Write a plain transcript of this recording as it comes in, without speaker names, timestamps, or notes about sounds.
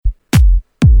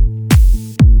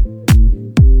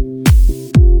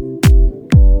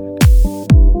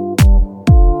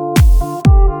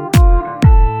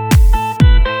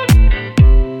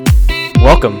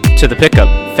Welcome to the Pickup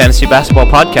Fantasy Basketball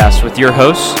Podcast with your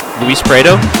hosts, Luis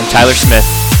Prado and Tyler Smith.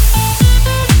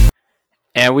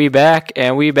 And we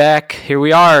back. Here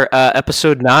we are,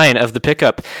 episode 9 of the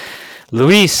Pickup.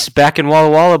 Luis, back in Walla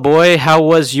Walla, boy. How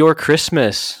was your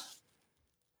Christmas?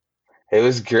 It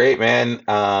was great, man.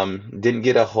 Didn't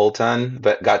get a whole ton,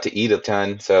 but got to eat a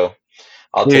ton. So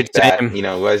I'll take that. Same. You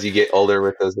know, as you get older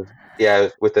with those,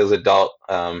 with those adult,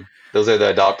 those are the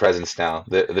adult presents now.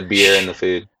 The beer and the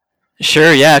food.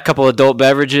 Sure, yeah, a couple adult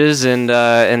beverages and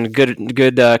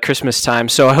good Christmas time.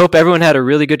 So I hope everyone had a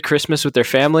really good Christmas with their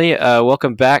family.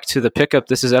 Welcome back to the Pickup.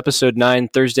 This is episode 9,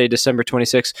 Thursday, December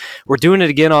 26th. We're doing it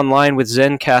again online with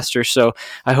Zencastr, so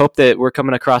I hope that we're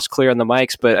coming across clear on the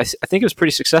mics. But I think it was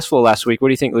pretty successful last week. What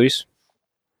do you think, Luis?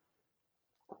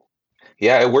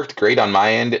 Yeah, it worked great on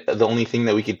my end. The only thing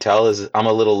that we could tell is I'm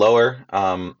a little lower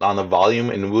on the volume,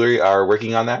 and we are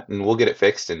working on that, and we'll get it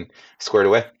fixed and squared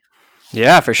away.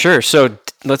 Yeah, for sure. So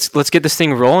let's get this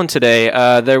thing rolling today.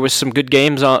 There was some good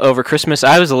games over Christmas.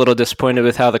 I was a little disappointed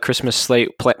with how the Christmas slate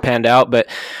panned out, but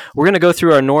we're going to go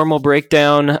through our normal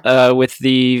breakdown with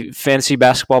the fantasy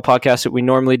basketball podcast that we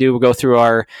normally do. We'll go through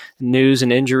our news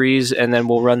and injuries, and then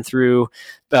we'll run through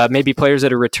maybe players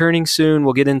that are returning soon.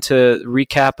 We'll get into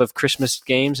recap of Christmas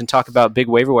games and talk about big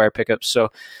waiver wire pickups.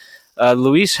 So,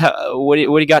 Luis, what do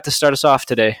you got to start us off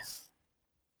today?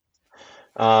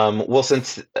 Well,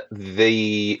 since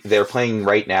they're playing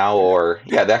right now,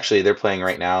 they're playing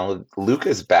right now.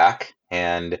 Luka's back,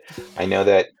 and I know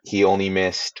that he only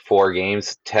missed 4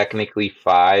 games, technically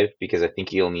 5, because I think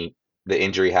the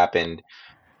injury happened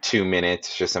 2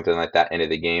 minutes or something like that into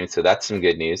the game. So that's some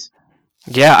good news.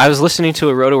 Yeah, I was listening to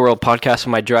a Roto World podcast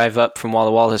on my drive up from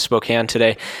Walla Walla to Spokane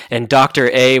today, and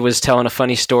Dr. A was telling a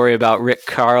funny story about Rick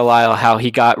Carlisle, how he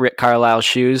got Rick Carlisle's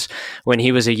shoes when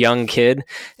he was a young kid,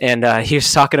 and he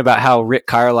was talking about how Rick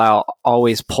Carlisle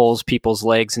always pulls people's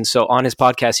legs, and so on his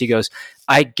podcast he goes,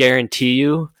 I guarantee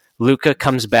you Luka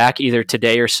comes back either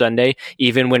today or Sunday,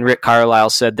 even when Rick Carlisle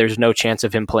said there's no chance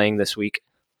of him playing this week.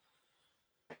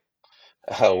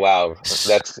 Oh, wow.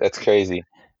 That's crazy.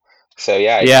 So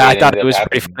yeah, I thought it was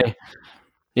pretty funny.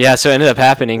 Yeah, so it ended up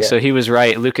happening. Yeah. So he was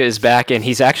right. Luka is back, and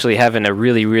he's actually having a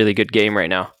really, really good game right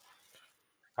now.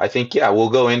 I think we'll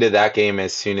go into that game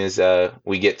as soon as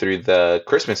we get through the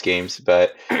Christmas games.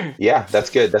 But yeah,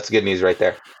 that's good. That's good news right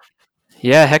there.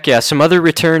 Yeah, heck yeah. Some other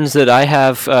returns that I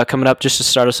have coming up, just to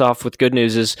start us off with good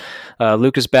news, is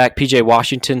Luka's back. PJ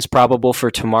Washington's probable for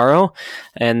tomorrow,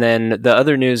 and then the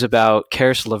other news about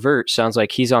Karis LeVert sounds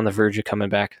like he's on the verge of coming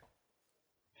back.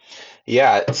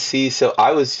 Yeah, see, so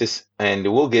I was just,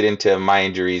 and we'll get into my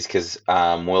injuries because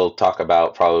we'll talk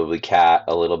about probably Cat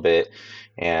a little bit.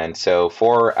 And so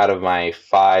 4 out of my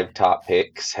 5 top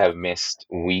picks have missed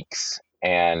weeks,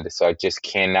 and so I just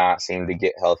cannot seem to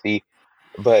get healthy.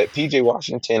 But PJ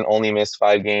Washington only missed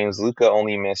 5 games, Luka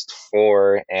only missed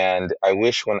 4, and I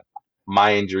wish when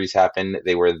my injuries happened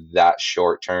they were that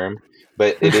short term.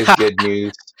 But it is good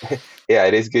news. Yeah,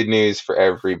 it is good news for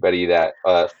everybody that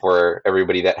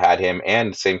had him,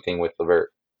 and same thing with LeVert.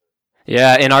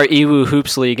 Yeah, in our EWU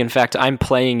Hoops League, in fact, I'm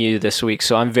playing you this week,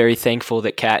 so I'm very thankful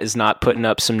that Kat is not putting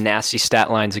up some nasty stat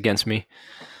lines against me.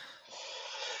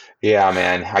 Yeah,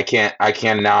 man, I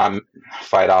cannot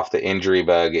fight off the injury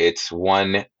bug. It's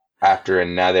one after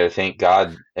another. Thank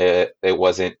God it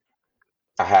wasn't.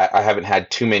 I haven't had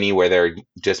too many where they're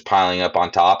just piling up on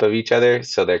top of each other,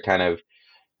 so they're kind of,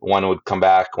 one would come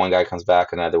back, one guy comes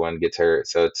back, another one gets hurt.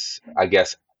 So I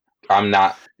guess I'm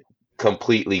not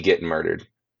completely getting murdered.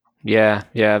 Yeah.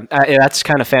 That's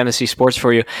kind of fantasy sports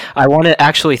for you. I want to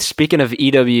actually, speaking of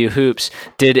EW Hoops,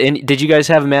 did you guys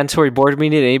have a mandatory board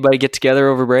meeting? Did anybody get together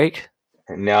over break?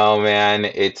 No, man.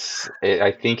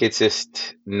 I think it's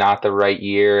just not the right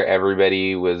year.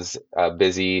 Everybody was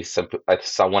busy. I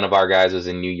saw one of our guys was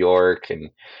in New York, and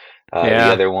the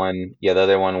other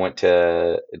one went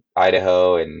to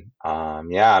Idaho, and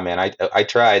man, I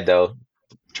tried though.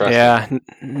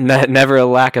 Never a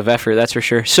lack of effort, that's for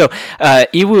sure. So,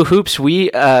 EWU Hoops, we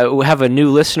have a new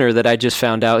listener that I just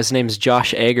found out. His name's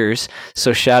Josh Eggers,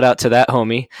 so shout out to that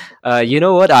homie. You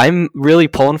know what I'm really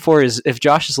pulling for is, if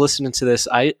Josh is listening to this,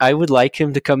 I would like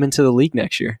him to come into the league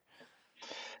next year.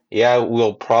 Yeah,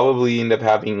 we'll probably end up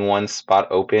having one spot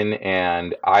open,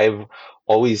 and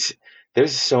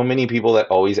there's so many people that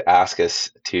always ask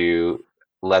us to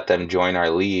let them join our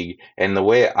league, and the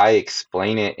way I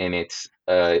explain it, and it's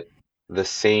the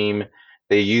same,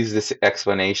 they use this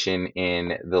explanation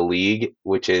in the league,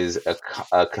 which is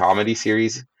a comedy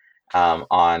series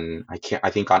on I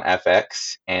think on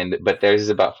FX, but theirs is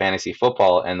about fantasy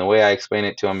football, and the way I explain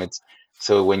it to them, it's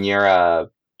so when you're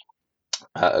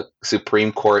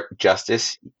Supreme Court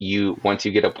justice, you once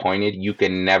you get appointed, you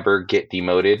can never get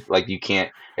demoted. Like you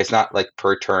can't. It's not like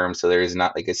per term, so there is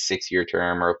not like a 6 year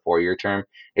term or a 4 year term.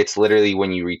 It's literally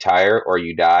when you retire or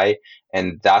you die,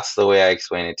 and that's the way I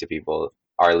explain it to people.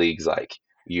 Our league's like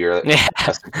you're Yeah,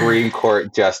 a Supreme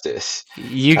Court justice.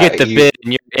 you get the You bid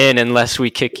and you're in unless we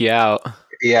kick you out.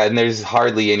 Yeah, and there's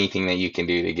hardly anything that you can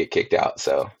do to get kicked out.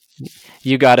 So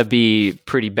You got to be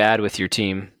pretty bad with your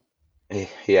team.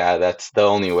 yeah, that's the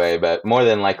only way. But more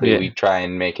than likely, Yeah. we try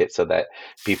and make it so that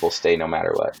people stay no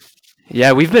matter what.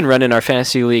 Yeah, we've been running our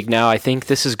fantasy league now. I think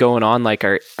this is going on like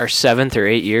our 7th or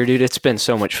 8th year, dude. It's been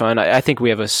so much fun. I think we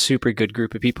have a super good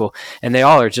group of people, and they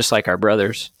all are just like our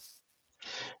brothers.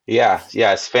 Yeah,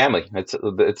 yeah, it's family. It's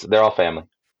they're all family.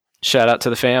 Shout out to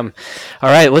the fam. All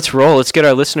right, let's roll. Let's get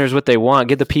our listeners what they want.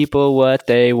 Get the people what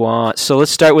they want. So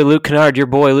let's start with Luke Kennard, your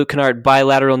boy Luke Kennard,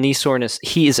 bilateral knee soreness.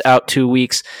 He is out 2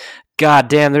 weeks. God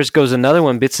damn, there goes another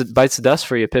one. Bites the dust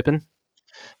for you, Pippin.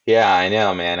 Yeah, I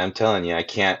know, man. I'm telling you, I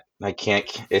can't.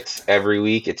 It's every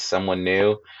week. It's someone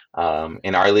new.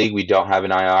 In our league, we don't have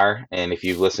an IR, and if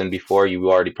you've listened before,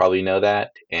 you already probably know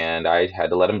that. And I had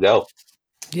to let him go.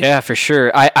 Yeah, for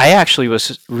sure. I actually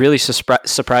was really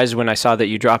surprised when I saw that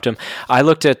you dropped him. I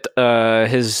looked at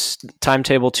his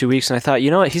timetable 2 weeks and I thought, you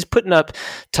know what, he's putting up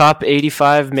top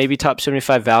 85, maybe top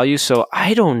 75 value. So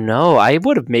I don't know. I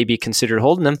would have maybe considered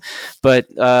holding him, but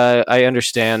I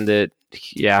understand that,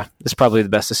 yeah, it's probably the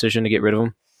best decision to get rid of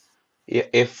him. Yeah,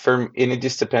 and it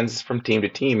just depends from team to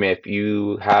team. If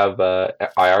you have a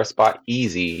IR spot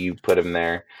easy, you put him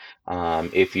there.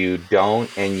 If you don't,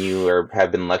 and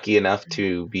have been lucky enough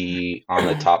to be on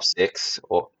the top six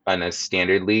or in a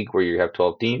standard league where you have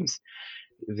 12 teams,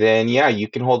 then yeah, you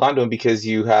can hold on to him because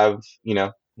you have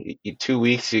 2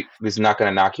 weeks is not going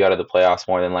to knock you out of the playoffs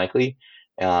more than likely.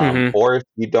 Mm-hmm. Or if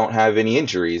you don't have any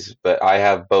injuries, but I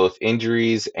have both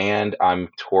injuries and I'm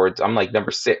like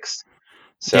number 6.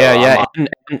 Yeah, So I'm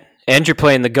yeah. And you're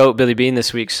playing the GOAT Billy Bean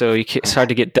this week, so it's hard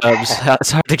to get dubs.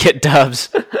 It's hard to get dubs.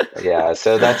 Yeah,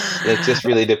 so it just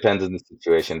really depends on the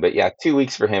situation. But yeah, 2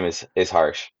 weeks for him is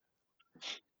harsh.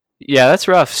 Yeah, that's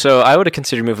rough. So I would have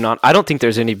considered moving on. I don't think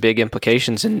there's any big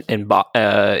implications in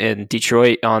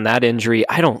Detroit on that injury.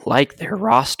 I don't like their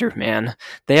roster, man.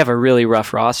 They have a really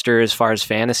rough roster as far as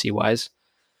fantasy wise.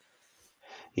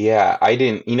 Yeah, I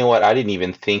didn't. You know what? I didn't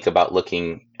even think about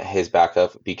looking his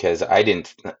backup because I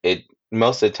didn't. It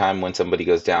most of the time when somebody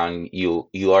goes down, you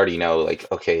already know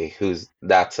like okay, who's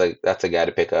that's a guy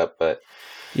to pick up. But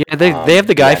Yeah, they have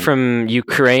the guy yeah, from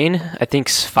Ukraine. I think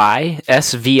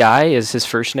Svi is his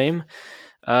first name.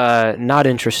 Not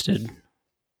interested.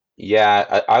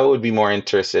 yeah, I would be more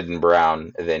interested in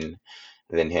Brown than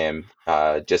him,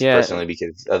 just Yeah, personally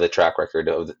because of the track record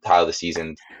of how the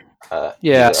season he's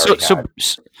yeah. So already so had.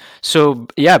 so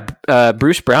yeah.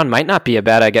 Bruce Brown might not be a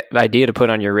bad idea to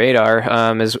put on your radar.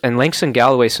 And Langston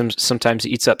Galloway sometimes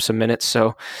eats up some minutes.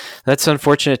 So that's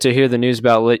unfortunate to hear the news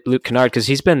about Luke Kennard because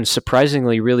he's been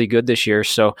surprisingly really good this year.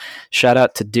 So shout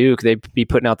out to Duke. They be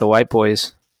putting out the white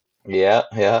boys. Yeah,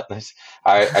 yeah.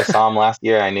 I saw him last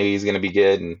year. I knew he was going to be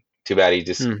good, and too bad he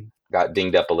just Hmm. got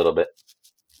dinged up a little bit.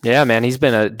 Yeah, man, he's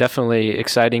been definitely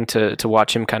exciting to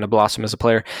watch him kind of blossom as a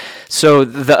player. So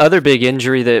the other big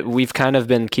injury that we've kind of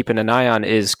been keeping an eye on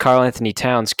is Karl Anthony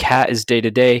Towns. Cat is day to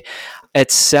day.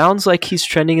 It sounds like he's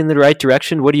trending in the right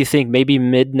direction. What do you think? Maybe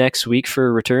mid next week for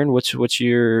a return. What does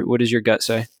your gut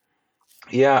say?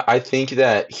 Yeah, I think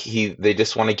that they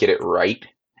just want to get it right,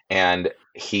 and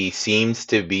he seems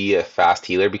to be a fast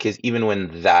healer because even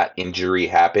when that injury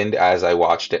happened, as I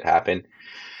watched it happen,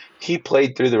 he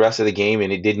played through the rest of the game,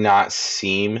 and it did not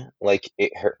seem like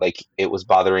it hurt, like it was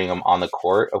bothering him on the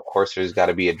court. Of course, there's got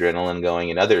to be adrenaline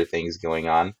going and other things going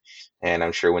on, and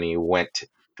I'm sure when he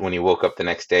woke up the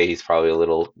next day, he's probably a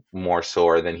little more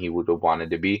sore than he would have wanted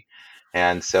to be,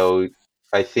 and so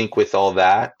I think with all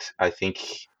that, I think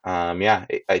yeah,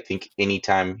 I think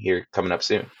anytime here coming up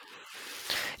soon.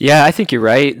 Yeah, I think you're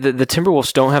right. The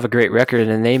Timberwolves don't have a great record,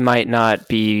 and they might not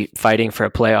be fighting for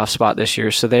a playoff spot this year.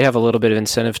 So they have a little bit of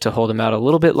incentive to hold him out a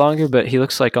little bit longer. But he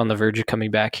looks like on the verge of coming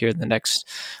back here in the next,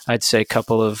 I'd say,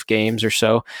 couple of games or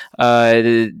so.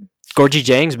 Gorgie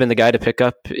Jang's been the guy to pick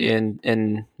up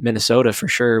in Minnesota for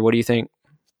sure. What do you think?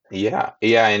 Yeah,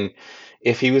 yeah, and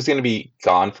if he was going to be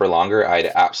gone for longer,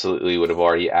 I'd absolutely would have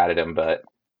already added him, but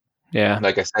Yeah,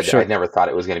 like I said, I sure. never thought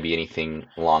it was going to be anything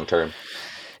long term.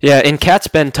 Yeah, and Cat's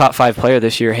been top 5 player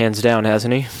this year, hands down,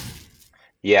 hasn't he?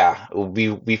 Yeah,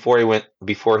 before he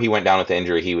went down with the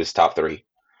injury, he was top 3.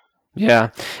 Yeah.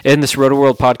 In this Roto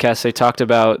World podcast, they talked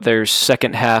about their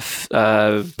second half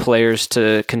players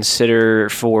to consider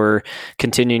for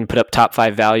continuing to put up top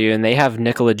five value, and they have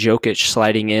Nikola Jokic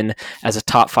sliding in as a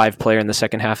top five player in the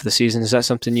second half of the season. Is that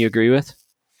something you agree with?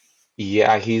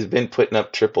 Yeah, he's been putting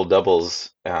up triple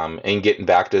doubles and getting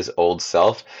back to his old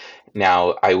self.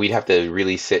 Now, we'd have to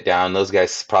really sit down. Those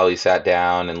guys probably sat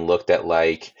down and looked at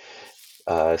like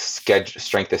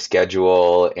strength of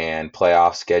schedule and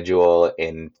playoff schedule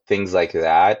and things like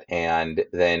that, and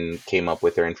then came up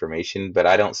with their information. But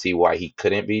I don't see why he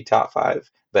couldn't be top five.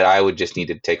 But I would just need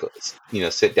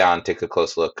to sit down, take a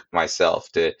close look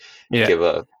myself to Yeah. give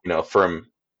a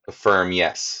firm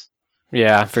yes.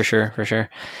 Yeah, for sure, for sure.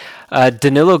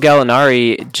 Danilo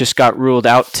Gallinari just got ruled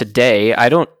out today. I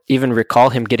don't even recall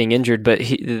him getting injured, but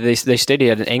they stated he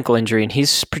had an ankle injury, and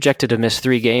he's projected to miss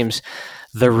 3 games.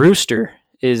 The Rooster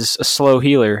is a slow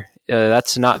healer.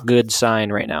 That's not good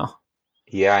sign right now.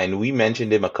 Yeah, and we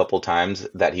mentioned him a couple times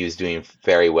that he was doing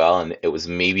very well, and it was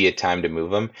maybe a time to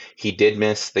move him. He did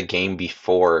miss the game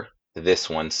before this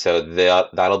one, so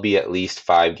that'll be at least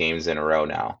 5 games in a row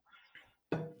now.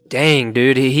 Dang,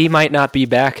 dude, he might not be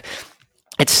back.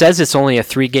 It says it's only a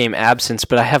 3 game absence,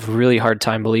 but I have a really hard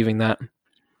time believing that.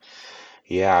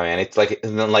 Yeah, man, it's like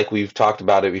and then like we've talked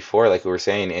about it before, like we were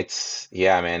saying, it's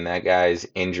yeah, man, that guy's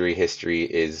injury history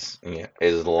is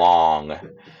long.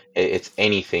 It's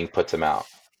anything puts him out.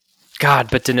 God,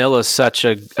 but Danilo's such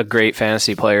a great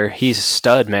fantasy player. He's a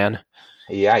stud, man,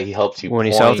 Yeah, he helps you when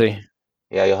he's point. healthy.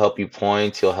 Yeah, he'll help you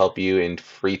points. He'll help you in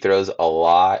free throws a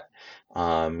lot.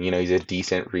 He's a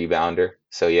decent rebounder.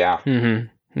 So yeah.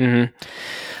 Mm-hmm. Mm-hmm.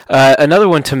 Another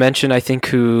one to mention, I think,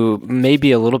 who may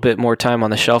be a little bit more time on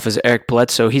the shelf is Eric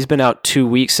Bledsoe. He's been out 2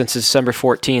 weeks since December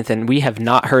 14th, and we have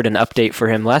not heard an update for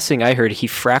him. Last thing I heard, he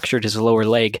fractured his lower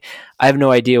leg. I have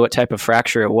no idea what type of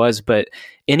fracture it was, but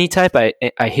any type,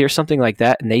 I hear something like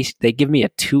that, and they give me a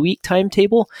 2 week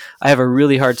timetable. I have a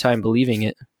really hard time believing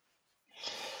it.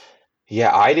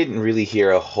 Yeah, I didn't really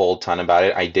hear a whole ton about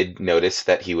it. I did notice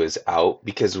that he was out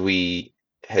because we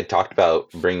had talked about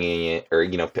bringing it, or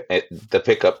the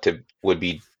pickup to would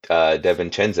be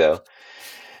DiVincenzo.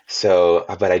 So,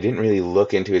 but I didn't really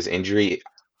look into his injury.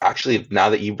 Actually, now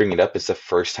that you bring it up, it's the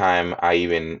first time I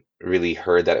even really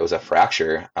heard that it was a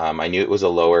fracture. I knew it was a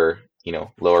lower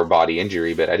body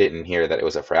injury, but I didn't hear that it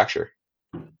was a fracture.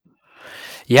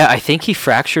 Yeah, I think he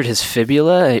fractured his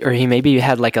fibula, or he maybe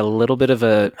had like a little bit of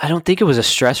a. I don't think it was a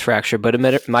stress fracture, but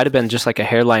it might have been just like a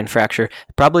hairline fracture.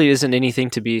 Probably isn't anything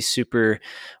to be super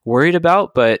worried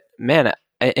about, but man,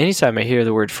 anytime I hear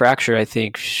the word fracture, I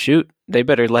think, shoot, they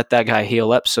better let that guy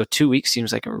heal up. So 2 weeks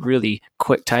seems like a really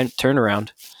quick time turnaround.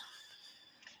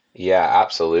 Yeah,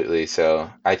 absolutely. So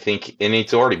I think, and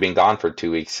it's already been gone for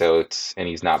 2 weeks, and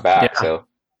he's not back. Yeah. So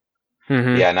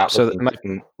Mm-hmm. yeah, not So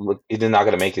looking, he's not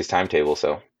going to make his timetable.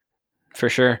 So for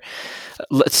sure.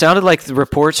 It sounded like the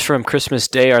reports from Christmas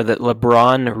Day are that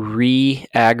LeBron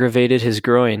re-aggravated his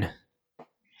groin.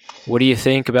 What do you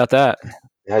think about that?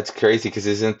 that's crazy because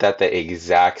isn't that the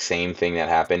exact same thing that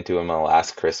happened to him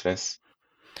last Christmas?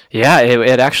 Yeah,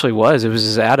 it actually was. It was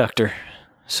his adductor.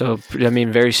 So, I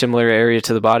mean, very similar area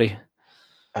to the body.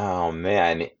 Oh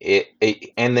man,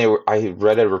 and I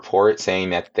read a report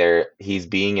saying that he's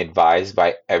being advised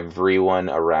by everyone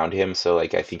around him. So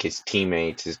like I think his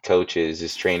teammates, his coaches,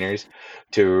 his trainers,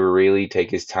 to really take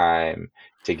his time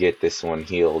to get this one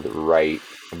healed right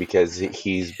because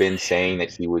he's been saying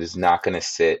that he was not going to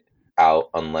sit out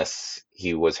unless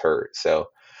he was hurt. So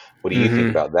what do you think Mm-hmm.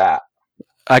 about that?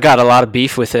 I got a lot of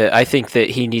beef with it. I think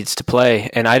that he needs to play,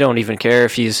 and I don't even care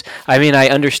if he's. I mean, I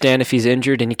understand if he's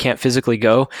injured and he can't physically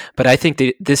go, but I think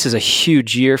that this is a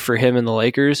huge year for him and the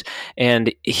Lakers,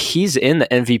 and he's in the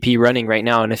MVP running right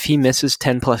now. And if he misses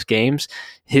 10 plus games,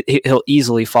 he'll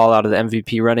easily fall out of the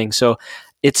MVP running. So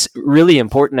it's really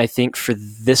important, I think, for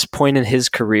this point in his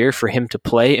career for him to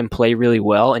play and play really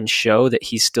well and show that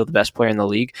he's still the best player in the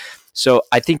league. So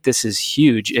I think this is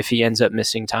huge if he ends up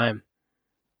missing time.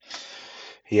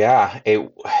 Yeah,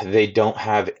 they don't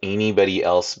have anybody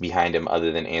else behind him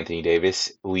other than Anthony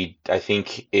Davis. I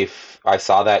think if I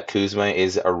saw that Kuzma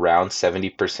is around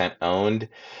 70% owned,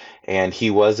 and he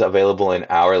was available in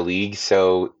our league,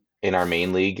 so in our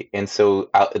main league, and so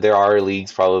there are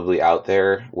leagues probably out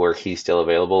there where he's still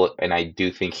available, and I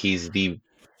do think he's the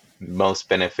most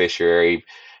beneficiary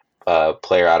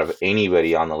player out of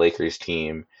anybody on the Lakers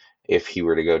team if he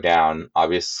were to go down.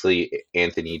 Obviously,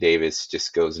 Anthony Davis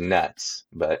just goes nuts,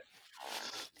 but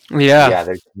Yeah, yeah,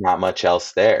 there's not much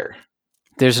else there.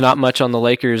 There's not much on the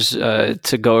Lakers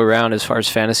to go around as far as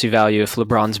fantasy value if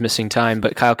LeBron's missing time,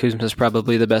 but Kyle Kuzma is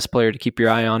probably the best player to keep your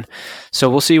eye on. So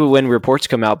we'll see when reports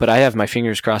come out, but I have my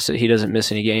fingers crossed that he doesn't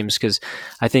miss any games because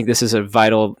I think this is a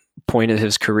vital point of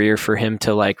his career for him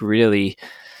to like really,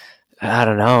 I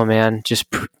don't know, man,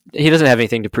 he doesn't have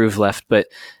anything to prove left, but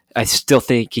I still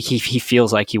think he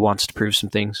feels like he wants to prove some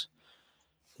things.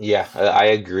 Yeah, I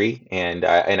agree, and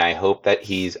I hope that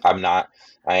he's. I'm not.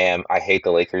 I am. I hate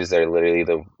the Lakers. They're literally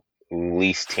the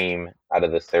least team out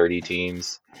of the 30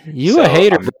 teams. You a So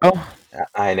hater, bro.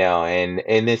 I know,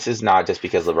 and this is not just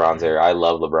because LeBron's there. I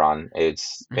love LeBron.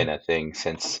 It's been a thing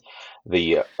since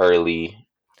the early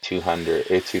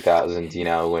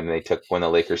 2000s. When the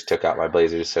Lakers took out my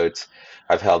Blazers. So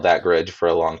I've held that grudge for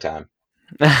a long time.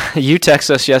 You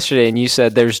texted us yesterday and you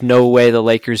said there's no way the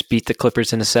Lakers beat the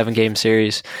Clippers in a 7-game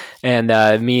series. And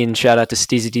me and shout out to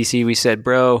Steezy DC, we said,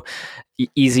 bro,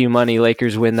 easy money.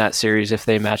 Lakers win that series if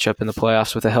they match up in the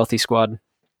playoffs with a healthy squad.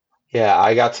 Yeah,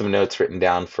 I got some notes written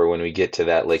down for when we get to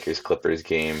that Lakers Clippers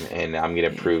game, and I'm gonna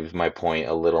prove my point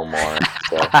a little more.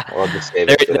 So we'll just save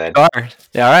it for then. All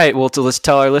right. Well, let's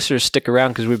tell our listeners to stick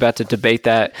around because we're about to debate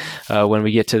that when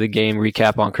we get to the game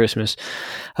recap on Christmas.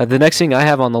 The next thing I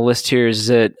have on the list here is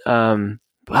that,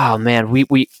 oh man,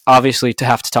 we obviously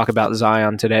have to talk about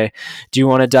Zion today. Do you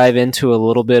want to dive into a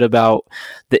little bit about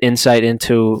the insight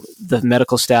into the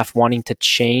medical staff wanting to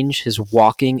change his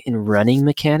walking and running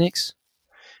mechanics?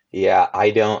 Yeah,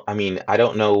 I don't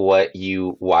know why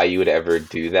you would ever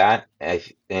do that.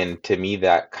 And to me,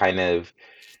 that kind of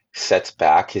sets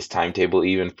back his timetable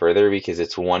even further because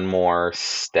it's one more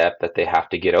step that they have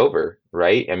to get over,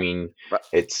 right? I mean,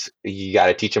 it's you got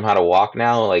to teach him how to walk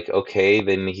now. Like, okay,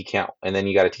 then he can't, and then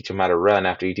you got to teach him how to run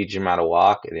after you teach him how to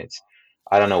walk. And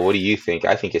I don't know. What do you think?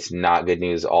 I think it's not good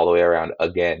news all the way around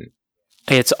again.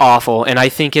 It's awful, and I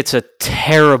think it's a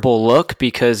terrible look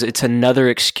because it's another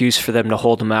excuse for them to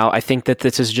hold him out. I think that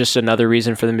this is just another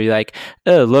reason for them to be like,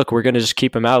 oh, look, we're going to just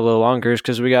keep him out a little longer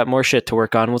because we got more shit to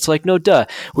work on. Well, it's like, no, duh.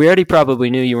 We already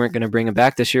probably knew you weren't going to bring him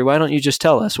back this year. Why don't you just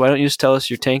tell us? Why don't you just tell us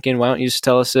you're tanking? Why don't you just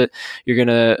tell us that you're going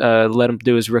to let him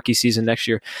do his rookie season next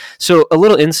year? So a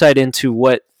little insight into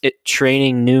what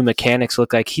training new mechanics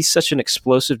look like. He's such an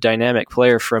explosive, dynamic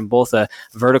player from both a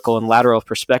vertical and lateral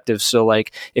perspective. So,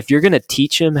 like, if you're going to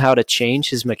teach him how to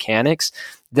change his mechanics,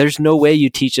 there's no way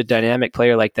you teach a dynamic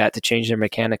player like that to change their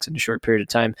mechanics in a short period of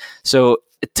time. So,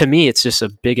 to me, it's just a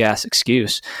big ass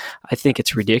excuse. I think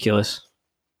it's ridiculous.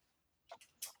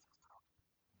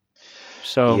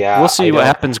 So we'll Yeah, see what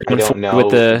happens I going don't forward with know.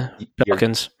 the You're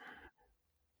Pelicans.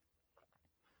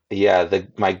 Yeah,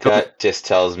 my gut just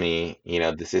tells me,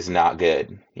 this is not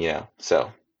good,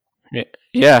 so.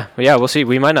 Yeah, we'll see.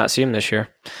 We might not see him this year.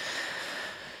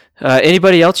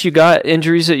 Anybody else you got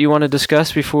injuries that you want to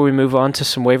discuss before we move on to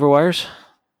some waiver wires?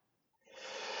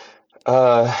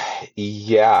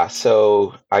 Yeah,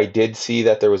 so I did see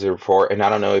that there was a report, and I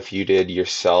don't know if you did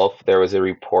yourself. There was a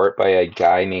report by a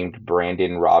guy named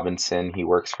Brandon Robinson. He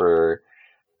works for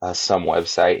some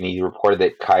website, and he reported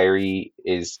that Kyrie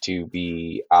is to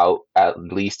be out at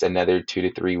least another 2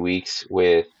 to 3 weeks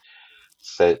with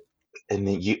the, and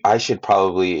then I should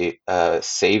probably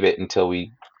save it until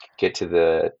we get to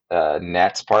the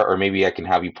Nets part, or maybe I can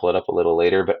have you pull it up a little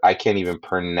later, but I can't even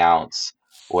pronounce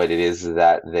what it is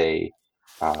that they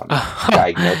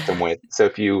diagnosed him with. So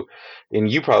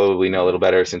and you probably know a little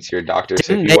better since you're a doctor,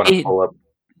 so if you want to pull up.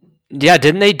 Yeah,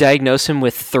 didn't they diagnose him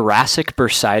with thoracic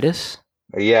bursitis?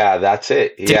 Yeah, that's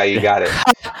it. Yeah, you got it.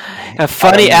 A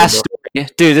funny ass story.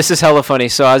 Dude, this is hella funny.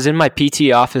 So I was in my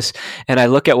PT office and I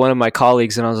look at one of my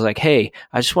colleagues and I was like, hey,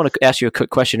 I just want to ask you a quick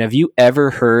question. Have you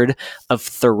ever heard of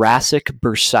thoracic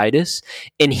bursitis?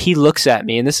 And he looks at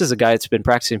me, and this is a guy that's been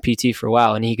practicing PT for a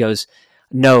while, and he goes,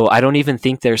 no, I don't even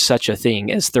think there's such a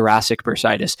thing as thoracic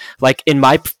bursitis. Like in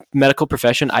my medical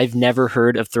profession, I've never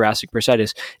heard of thoracic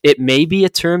bursitis. It may be a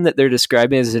term that they're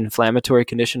describing as an inflammatory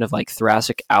condition of like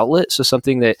thoracic outlet. So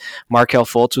something that Markelle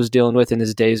Fultz was dealing with in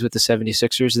his days with the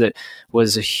 76ers that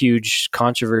was a huge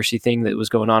controversy thing that was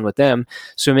going on with them.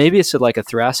 So maybe it's like a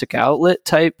thoracic outlet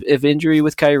type of injury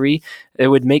with Kyrie. It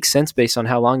would make sense based on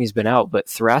how long he's been out, but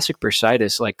thoracic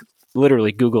bursitis, like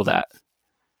literally Google that.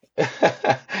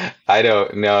 I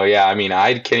don't know. Yeah, I mean,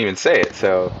 I can't even say it.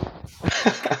 So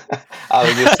I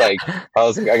was just like,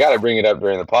 I got to bring it up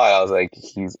during the pod. I was like,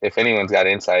 if anyone's got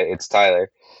insight, it's Tyler.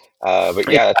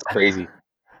 But yeah, that's crazy.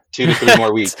 2 to 3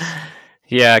 more weeks.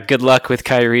 Yeah, good luck with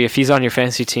Kyrie. If he's on your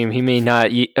fantasy team, he may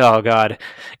not. Oh God,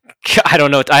 I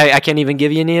don't know. I can't even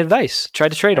give you any advice. Try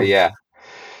to trade him. Yeah.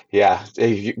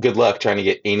 Good luck trying to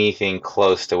get anything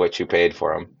close to what you paid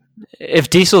for him. If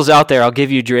Diesel's out there, I'll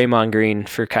give you Draymond Green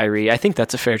for Kyrie. I think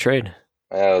that's a fair trade.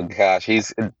 Oh gosh,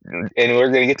 and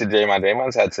we're gonna get to Draymond.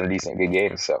 Draymond's had some decent good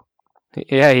games, so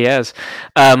Yeah, he has.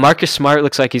 Marcus Smart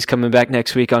looks like he's coming back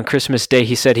next week on Christmas Day.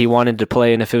 He said he wanted to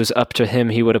play, and if it was up to him,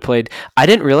 he would have played. I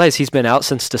didn't realize he's been out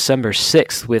since December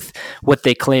 6th with what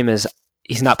they claim is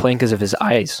he's not playing because of his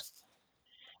eyes.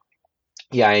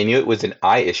 yeah, I knew it was an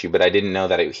eye issue, but I didn't know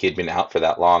that he had been out for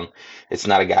that long. It's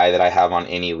not a guy that I have on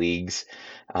any leagues.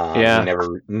 He Yeah.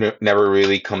 never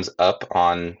really comes up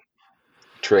on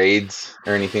trades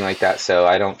or anything like that, so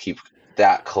I don't keep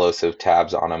that close of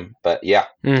tabs on him. But yeah,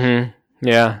 Mm-hmm.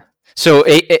 Yeah. So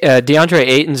DeAndre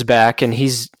Ayton's back, and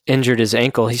he's injured his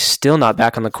ankle. He's still not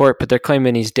back on the court, but they're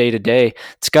claiming he's day to day.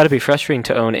 It's got to be frustrating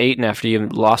to own Ayton after you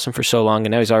lost him for so long,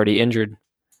 and now he's already injured.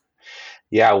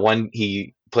 yeah,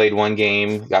 he played one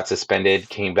game, got suspended,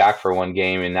 came back for one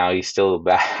game, and now he's still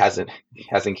hasn't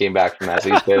came back from that.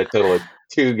 So he's played a total of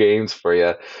 2 games for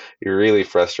you. You're really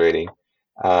frustrating.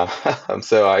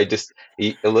 So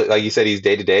like you said, he's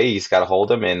day to day. He's got to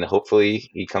hold him, and hopefully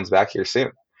he comes back here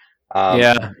soon. Um,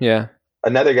 Yeah, yeah.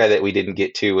 Another guy that we didn't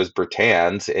get to was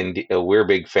Bertans, and we're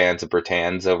big fans of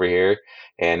Bertans over here.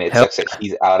 And it Hell, sucks that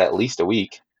he's out at least a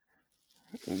week.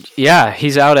 yeah,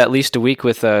 he's out at least a week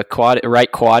with a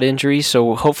right quad injury,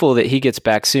 so hopeful that he gets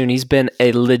back soon. He's been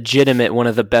a legitimate one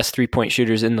of the best 3-point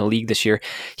shooters in the league this year.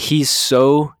 He's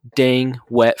so dang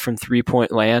wet from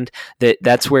 3-point land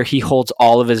that's where he holds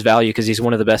all of his value because he's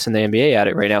one of the best in the NBA at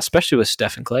it right now, especially with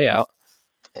Steph and Clay out.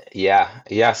 Yeah,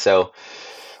 yeah. So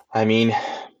I mean,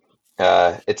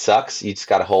 it sucks. You just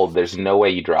got to hold. There's no way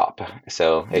you drop.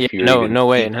 So Yeah, if you're even no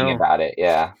way, thinking no. about it,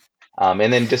 yeah.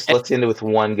 And then just let's end with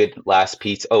one good last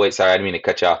piece. Oh wait, sorry, I didn't mean to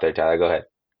cut you off there, Tyler. Go ahead.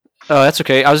 Oh, that's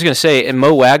okay. I was going to say, and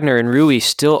Mo Wagner and Rui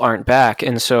still aren't back,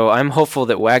 and so I'm hopeful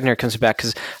that Wagner comes back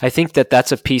because I think that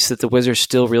that's a piece that the Wizards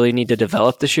still really need to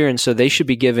develop this year, and so they should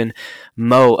be giving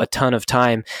Mo a ton of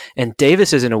time. And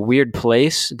Davis is in a weird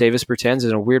place. Davis Bertans is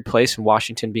in a weird place in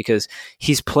Washington because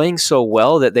he's playing so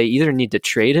well that they either need to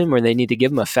trade him or they need to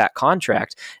give him a fat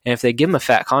contract. And if they give him a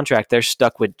fat contract, they're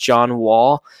stuck with John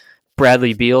Wall,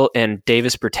 Bradley Beal, and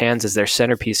Davis Bertans as their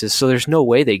centerpieces. So there's no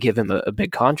way they give him a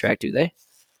big contract, do they?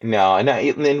 No,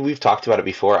 and we've talked about it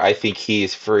before. I think he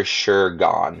is for sure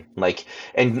gone. Like,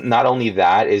 and not only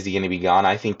that is he going to be gone.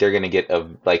 I think they're going to get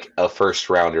a first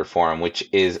rounder for him, which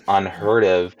is unheard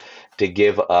of to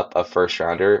give up a first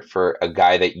rounder for a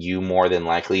guy that you more than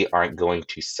likely aren't going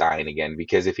to sign again.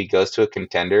 Because if he goes to a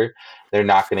contender, they're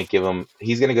not going to give him.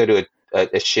 He's going to go to a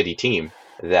shitty team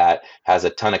that has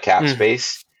a ton of cap Mm,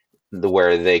 space,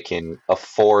 where they can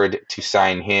afford to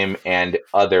sign him and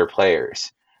other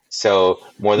players. So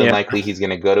more than yeah. likely, he's going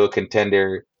to go to a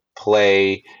contender,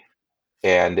 play,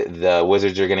 and the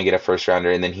Wizards are going to get a first rounder,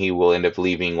 and then he will end up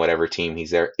leaving whatever team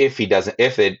he's there if he doesn't,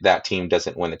 that team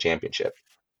doesn't win the championship.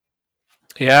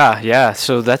 Yeah, yeah.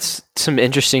 So that's some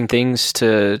interesting things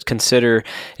to consider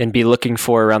and be looking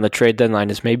for around the trade deadline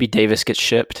is maybe Davis gets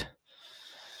shipped.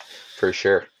 For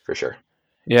sure, for sure.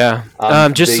 Yeah.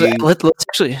 Just The let's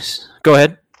actually go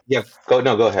ahead. Yeah, go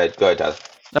ahead, Tyler.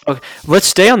 Okay. Let's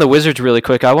stay on the Wizards really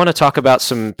quick. I want to talk about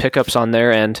some pickups on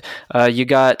their end. You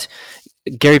got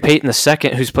Gary Payton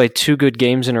II, who's played 2 good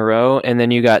games in a row, and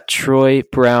then you got Troy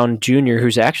Brown Jr.,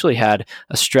 who's actually had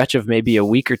a stretch of maybe a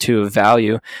week or two of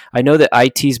value. I know that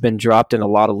IT's been dropped in a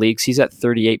lot of leagues. He's at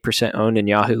 38% owned in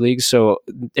Yahoo leagues, so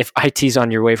if IT's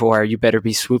on your waiver wire, you better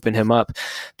be swooping him up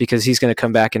because he's going to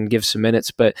come back and give some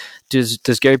minutes. But does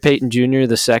Gary Payton Jr.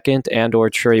 the second and or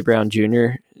Troy Brown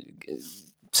Jr.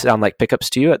 sound like pickups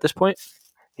to you at this point?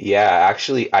 Yeah,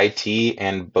 actually, IT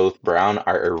and both Brown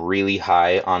are really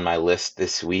high on my list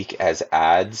this week as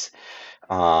ads.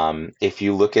 If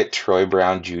you look at Troy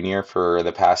Brown Jr. for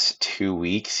the past 2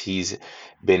 weeks, he's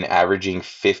been averaging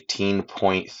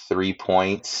 15.3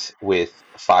 points with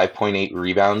 5.8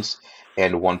 rebounds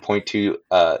and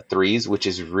 1.2 threes, which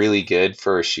is really good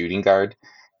for a shooting guard.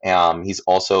 He's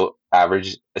also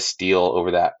averaged a steal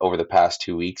over the past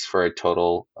 2 weeks for a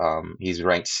total. He's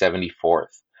ranked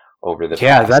 74th over the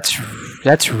Yeah, past.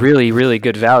 that's really really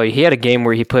good value. He had a game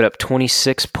where he put up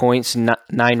 26 points, 9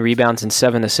 rebounds, and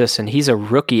 7 assists, and he's a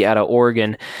rookie out of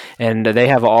Oregon, and they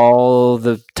have all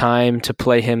the time to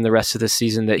play him the rest of the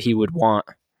season that he would want.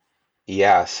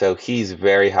 Yeah, so he's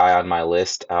very high on my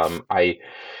list. I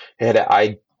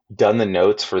done the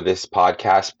notes for this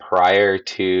podcast prior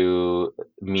to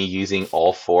me using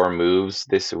all 4 moves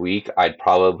this week. I'd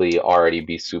probably already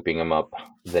be swooping him up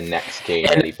the next game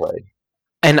that And he played.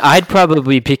 and I'd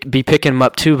probably be picking him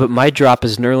up too, but my drop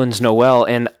is Nerlens Noel,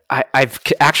 and I've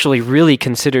actually really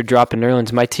considered dropping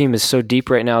Nerlens. My team is so deep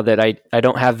right now that I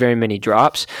don't have very many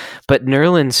drops, but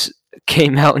Nerlens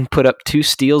came out and put up 2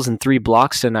 steals and 3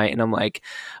 blocks tonight, and I'm like,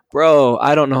 bro,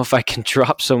 I don't know if I can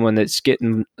drop someone that's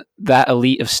getting that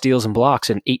elite of steals and blocks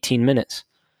in 18 minutes.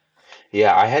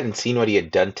 Yeah, I hadn't seen what he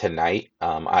had done tonight.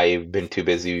 I've been too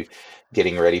busy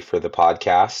getting ready for the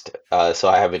podcast, so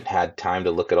I haven't had time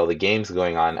to look at all the games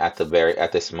going on at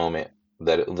this moment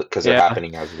that because they're Yeah,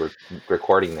 happening as we're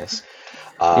recording this.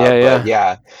 yeah, But yeah.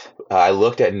 yeah, I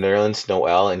looked at Nerlens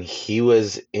Noel, and he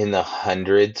was in the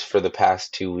hundreds for the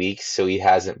past 2 weeks, so he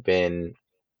hasn't been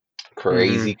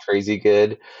Mm-hmm. crazy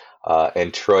good.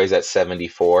 And Troy's at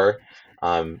 74.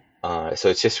 So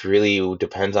it's just really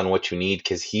depends on what you need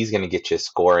because he's going to get you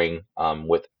scoring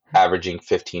with averaging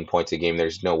 15 points a game.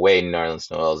 There's no way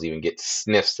Nerlens Noel's even get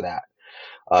sniffs to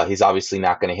that. He's obviously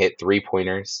not going to hit 3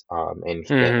 pointers,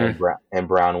 Mm-hmm. and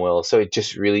Brown will. So it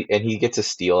just really and he gets a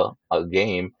steal a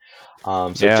game. So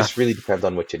it Yeah. just really depends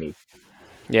on what you need.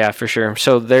 Yeah, for sure.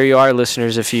 So there you are,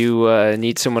 listeners. If you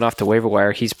need someone off the waiver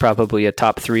wire, he's probably a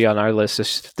top 3 on our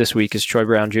list this week is Troy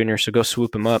Brown Jr., so go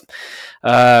swoop him up.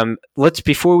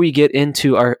 Before we get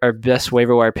into our best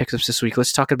waiver wire pickups this week,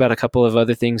 let's talk about a couple of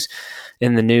other things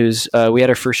in the news. We had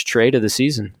our first trade of the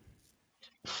season.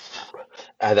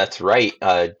 That's right,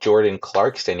 Jordan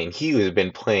Clarkson, and he has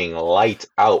been playing lights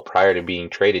out prior to being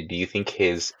traded. Do you think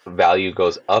his value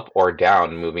goes up or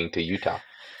down moving to Utah?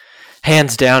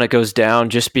 Hands down, it goes down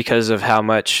just because of how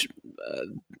much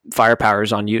firepower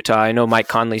is on Utah. I know Mike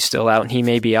Conley's still out, and he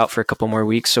may be out for a couple more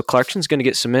weeks. So Clarkson's going to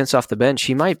get some minutes off the bench.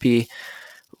 He might be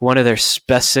one of their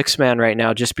best six-man right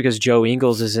now just because Joe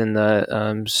Ingles is in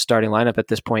the starting lineup at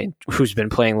this point, who's been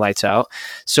playing lights out.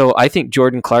 So I think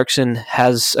Jordan Clarkson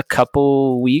has a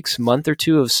couple weeks, month or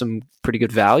two of some pretty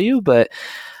good value, but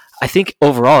I think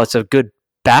overall it's a good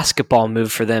basketball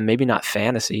move for them, maybe not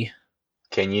fantasy.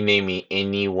 Can you name me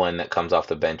anyone that comes off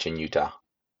the bench in Utah?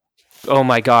 Oh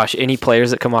my gosh, any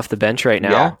players that come off the bench right Yeah,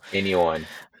 now? anyone.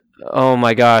 Oh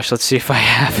my gosh, let's see if I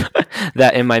have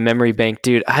that in my memory bank,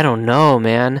 dude. I don't know,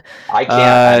 man. I can't,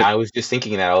 and Uh, I was just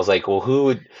thinking that. I was like, well,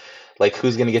 who's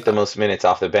going to get the most minutes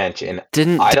off the bench? And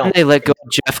didn't I didn't don't they let go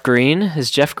of Jeff Green?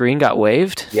 Has Jeff Green got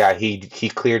waived? Yeah, he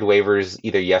cleared waivers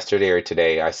either yesterday or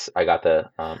today. I got the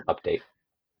update.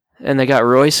 And they got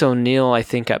Royce O'Neal, I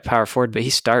think, at power forward, but he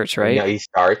starts, No, right? he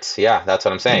starts. Yeah, that's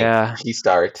what I'm saying. Yeah. He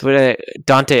starts. But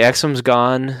Dante Exum's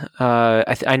gone.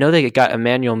 I know they got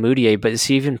Emmanuel Mudiay, but is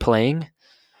he even playing?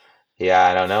 Yeah,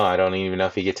 I don't know. I don't even know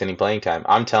if he gets any playing time.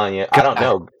 I'm telling you, I don't God.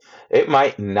 know. It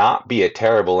might not be a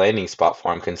terrible landing spot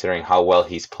for him considering how well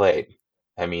he's played.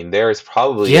 I mean, there's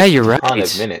probably Yeah, a you're ton of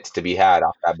right. minutes to be had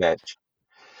off that bench.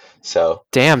 So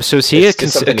Damn. So is he it's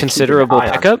just a something to keep an considerable eye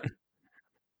on. pickup?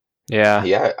 Yeah.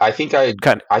 Yeah,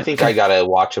 Kind I think I gotta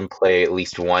watch him play at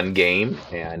least one game,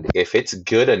 and if it's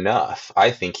good enough,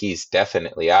 I think he's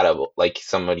definitely out of like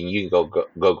somebody you can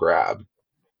go grab.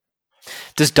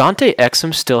 Does Dante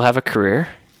Exum still have a career?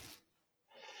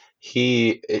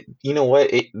 You know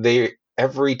what? They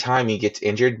every time he gets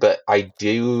injured, but I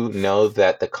do know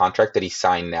that the contract that he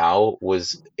signed now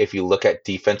was, if you look at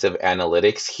defensive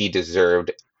analytics, he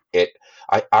deserved it.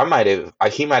 He might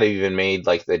have even made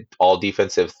like the all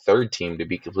defensive third team, to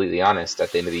be completely honest,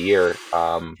 at the end of the year,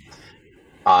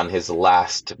 on his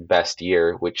last best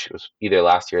year, which was either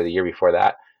last year or the year before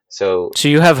that. So So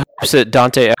you have hopes that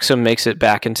Dante Exum makes it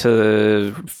back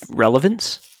into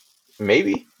relevance?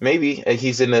 maybe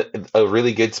he's in a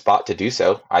really good spot to do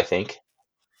so, I think.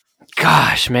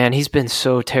 Gosh, man, he's been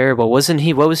so terrible. Wasn't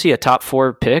he? What was he? A top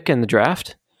 4 pick in the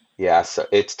draft? Yeah, so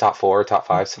it's top four, top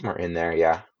five, somewhere in there.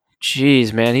 Yeah,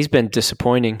 Jeez, man, he's been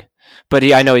disappointing. But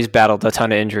I know he's battled a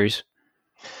ton of injuries.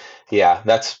 yeah,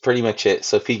 that's pretty much it.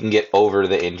 So if he can get over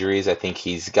the injuries, I think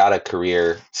he's got a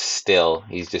career still.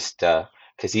 He's just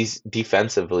because he's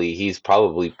defensively, he's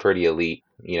probably pretty elite.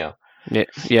 So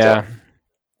Yeah.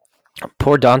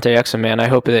 Poor Dante Exum, man. I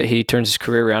hope that he turns his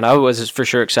career around. I was for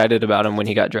sure excited about him when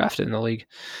he got drafted in the league.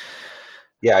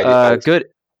 yeah, I was. Good.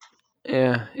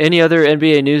 Yeah. Any other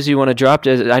NBA news you want to drop?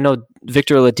 I know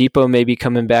Victor Oladipo may be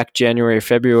coming back January or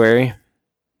February.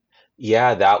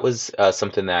 Yeah, that was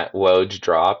something that Woj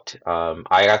dropped.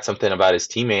 I got something about his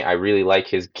teammate. I really like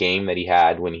his game that he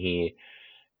had when he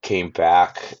came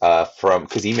back from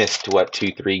because he missed what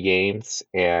 2-3 games,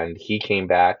 and he came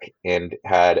back and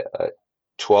had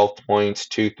 12 points,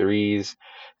 two threes,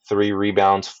 3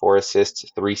 rebounds, 4 assists,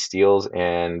 3 steals,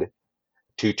 and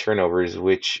 2 turnovers,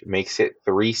 which makes it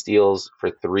 3 steals for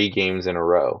 3 games in a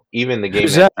row. Even the game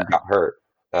Who's that that? he got hurt,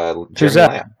 Who's Jeremy that?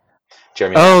 Lamb.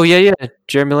 Jeremy Oh, Lamb. yeah.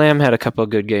 Jeremy Lamb had a couple of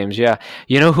good games. Yeah.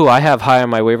 You know who I have high on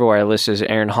my waiver wire list is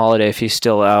Aaron Holiday if he's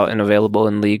still out and available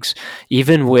in leagues.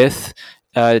 Even with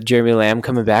Jeremy Lamb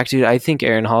coming back, dude, I think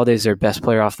Aaron Holiday is their best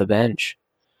player off the bench.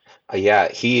 Yeah,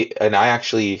 he and I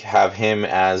actually have him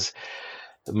as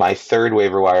my third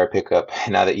waiver wire pickup.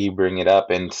 Now that you bring it up,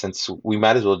 and since we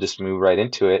might as well just move right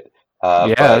into it.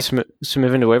 Yeah, But let's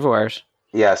move into waiver wires.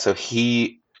 yeah, so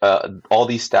all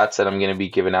these stats that I'm going to be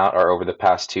giving out are over the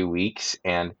past 2 weeks,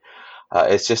 and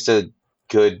it's just a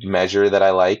good measure that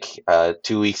I like.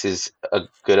 2 weeks is a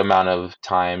good amount of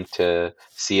time to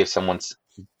see if someone's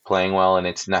playing well, and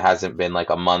hasn't been like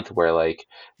a month where like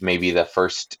maybe the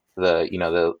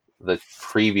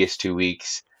previous 2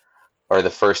 weeks or the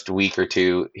first week or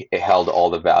two it held all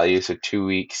the value. So 2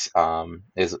 weeks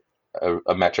is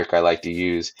a metric I like to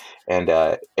use. And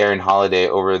Aaron Holiday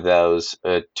over those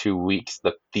 2 weeks,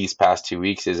 these past 2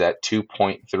 weeks, is at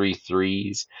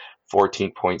 2.33s,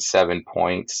 14.7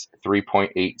 points,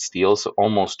 3.8 steals, so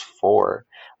almost four,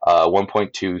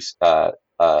 1.2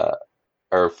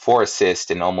 or 4 assists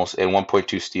and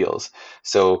 1.2 steals.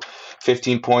 So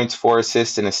 15 points, 4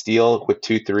 assists, and a steal with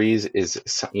 2 threes is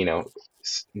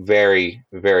very,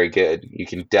 very good. You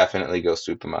can definitely go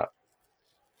swoop him up.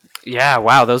 Yeah,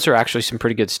 wow, those are actually some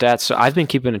pretty good stats. So I've been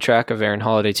keeping a track of Aaron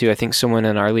Holiday too. I think someone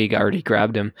in our league already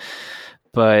grabbed him.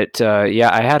 But yeah,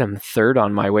 I had him third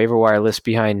on my waiver wire list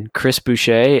behind Chris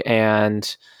Boucher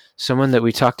and someone that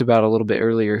we talked about a little bit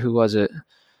earlier. Who was it?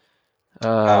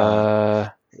 Uh,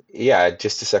 yeah,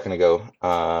 just a second ago.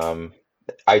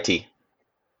 IT.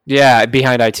 Yeah,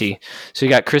 behind IT. So you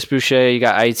got Chris Boucher, you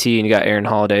got IT, and you got Aaron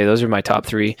Holiday. Those are my top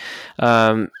three.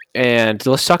 And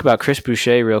let's talk about Chris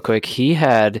Boucher real quick. He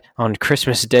had on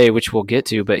Christmas Day, which we'll get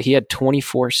to, but he had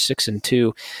 24, 6, and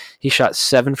 2. He shot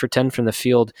 7 for 10 from the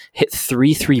field, hit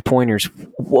 3 3-pointers.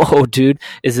 Whoa, dude.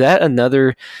 Is that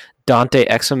another Dante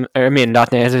Exum? I mean,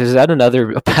 not is that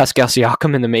another Pascal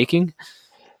Siakam in the making?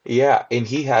 Yeah, and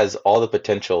he has all the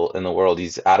potential in the world.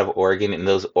 He's out of Oregon, and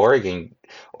those Oregon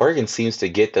seems to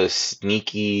get those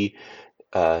sneaky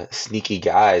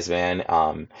guys,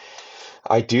 man.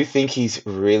 I do think he's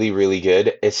really, really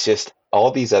good. It's just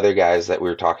all these other guys that we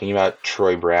were talking about,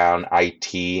 Troy Brown,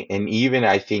 IT, and even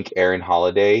I think Aaron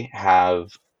Holiday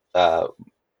have uh,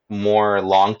 more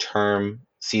long-term,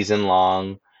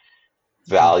 season-long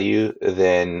value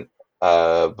than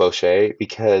Boucher,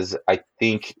 because I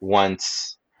think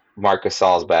once Marcus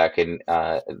Gasol's back, and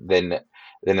then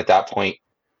at that point,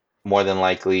 more than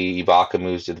likely Ibaka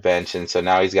moves to the bench, and so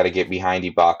now he's got to get behind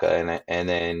Ibaka, and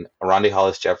then Rondae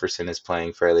Hollis Jefferson is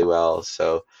playing fairly well.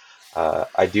 So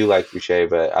I do like Boucher,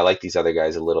 but I like these other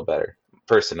guys a little better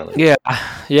personally. Yeah,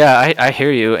 yeah, I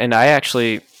hear you, and I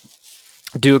actually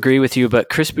do agree with you. But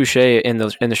Chris Boucher in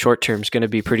the short term is going to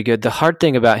be pretty good. The hard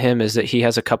thing about him is that he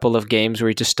has a couple of games where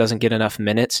he just doesn't get enough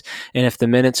minutes, and if the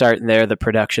minutes aren't there, the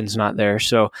production's not there.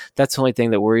 So that's the only thing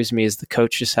that worries me is the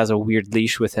coach just has a weird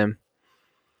leash with him.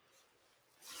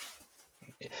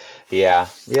 Yeah,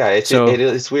 yeah, So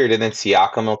it's weird. And then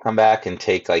Siakam will come back and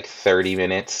take like 30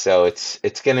 minutes, so it's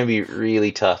going to be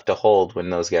really tough to hold when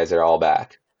those guys are all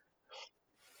back.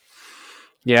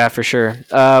 yeah, for sure.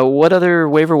 What other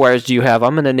waiver wires do you have?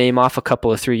 I'm going to name off a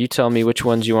couple of three. You tell me which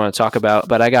ones you want to talk about.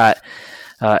 But I got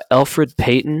Elfrid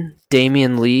Payton,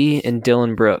 Damian Lee, and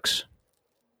Dylan Brooks.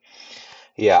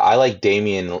 Yeah, I like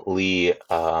Damian Lee.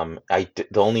 The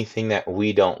only thing that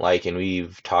we don't like, and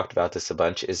we've talked about this a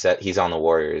bunch, is that he's on the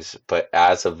Warriors. But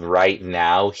as of right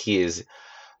now, he is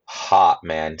hot,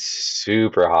 man,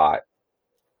 super hot.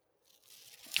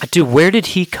 Dude, where did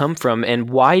he come from, and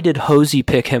why did Hosey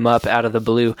pick him up out of the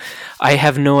blue? I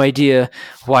have no idea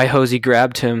why Hosey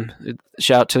grabbed him.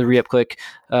 Shout out to the Re-Up Click.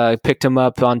 Picked him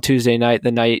up on Tuesday night,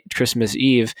 the night Christmas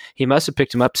Eve. He must have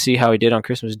picked him up to see how he did on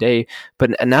Christmas Day.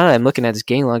 But now that I'm looking at his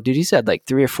game log, dude, he's had like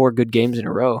 3 or 4 good games in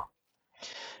a row.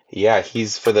 Yeah,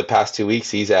 he's for the past 2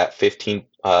 weeks, he's at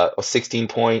 16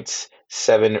 points,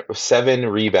 seven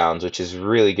rebounds, which is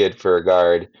really good for a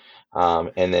guard,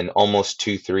 and then almost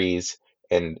two threes,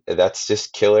 and that's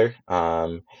just killer.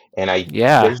 And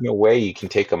Yeah. there's no way you can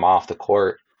take him off the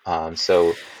court.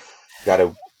 So got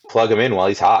to plug him in while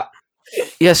he's hot.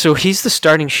 Yeah, so he's the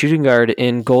starting shooting guard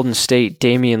in Golden State,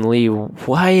 Damian Lee.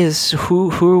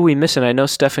 Who are we missing? I know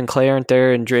Steph and Clay aren't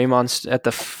there, and Draymond's at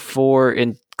the 4,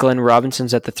 and Glenn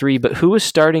Robinson's at the 3. But who was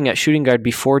starting at shooting guard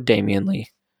before Damian Lee?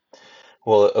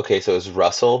 Well, okay, so it was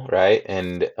Russell, right,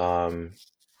 and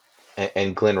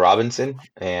Glenn Robinson,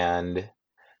 and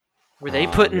Were they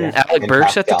putting yeah, Alec and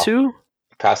Burks at the 2?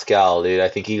 Pascal, dude, I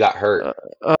think he got hurt.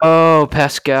 Oh,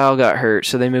 Pascal got hurt,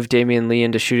 so they moved Damian Lee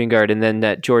into shooting guard, and then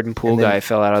that Jordan Poole And then guy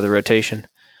fell out of the rotation.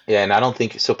 Yeah, and I don't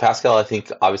think so. Pascal, I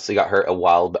think, obviously got hurt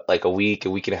like a week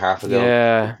and a half ago.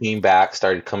 Yeah. He came back,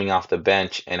 started coming off the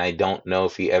bench, and I don't know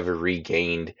if he ever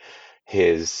regained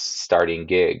his starting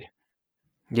gig.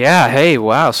 Yeah, hey,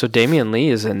 wow. So Damian Lee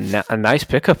is a nice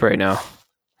pickup right now.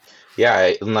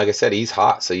 Yeah, and like I said, he's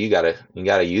hot, so you gotta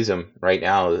use him right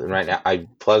now. Right now, I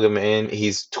plug him in.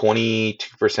 He's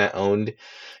 22% owned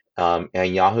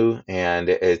and Yahoo, and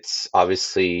it's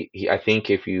obviously I think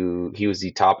if he was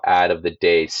the top ad of the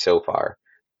day so far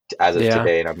as of Yeah.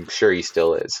 today, and I'm sure he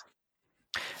still is.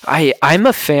 I'm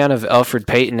a fan of Alfred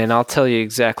Payton, and I'll tell you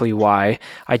exactly why.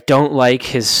 I don't like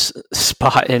his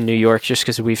spot in New York just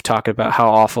because we've talked about how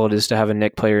awful it is to have a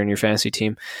Nick player in your fantasy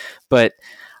team. But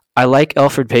I like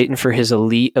Alfred Payton for his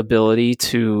elite ability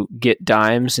to get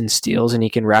dimes and steals, and he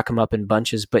can rack them up in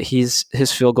bunches. But his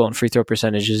field goal and free throw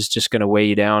percentage is just going to weigh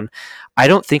you down. I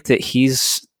don't think that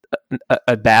he's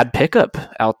a bad pickup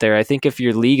out there. I think if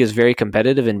your league is very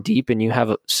competitive and deep, and you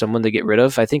have someone to get rid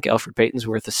of, I think Alfred Payton's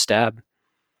worth a stab.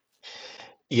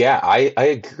 Yeah, I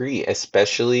agree,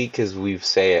 especially because we've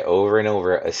say it over and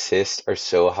over, assists are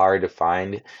so hard to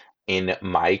find. In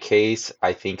my case,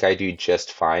 I think I do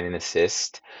just fine in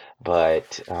assist,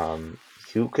 but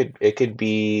you could it could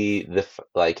be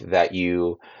like that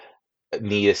you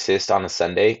need assist on a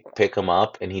Sunday, pick him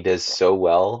up, and he does so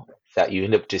well that you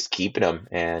end up just keeping him,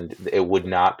 and it would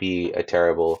not be a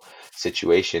terrible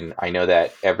situation. I know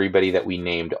that everybody that we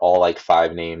named, all like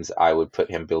five names, I would put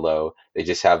him below.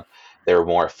 They're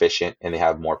more efficient and they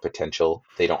have more potential.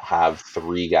 They don't have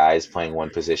three guys playing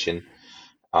one position.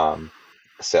 Um,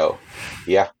 so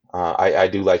yeah, I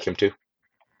do like him too.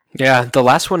 Yeah, the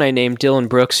last one I named, Dylan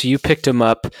Brooks, you picked him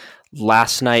up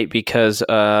last night because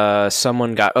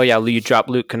someone got. Oh yeah, you dropped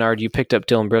Luke Kennard. You picked up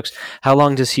Dylan Brooks. How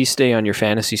long does he stay on your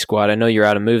fantasy squad? I know you're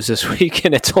out of moves this week,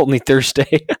 and it's only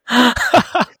Thursday.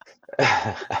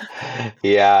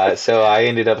 Yeah, so I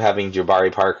ended up having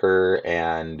Jabari Parker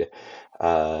and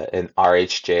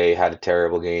RHJ had a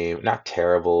terrible game. Not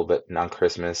terrible, but on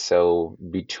Christmas. So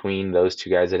between those two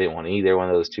guys, I didn't want either one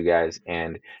of those two guys.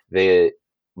 And the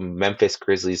Memphis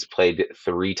Grizzlies played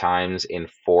three times in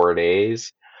 4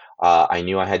 days. I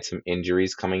knew I had some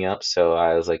injuries coming up, so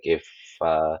I was like, if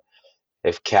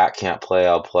Cat can't play,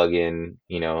 I'll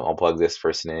I'll plug this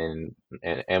person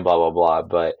in and blah blah blah.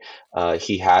 But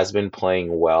he has been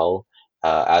playing well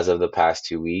as of the past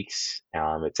 2 weeks.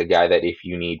 It's a guy that if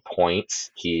you need points,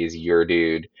 he is your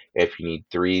dude. If you need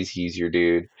threes, he's your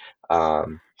dude.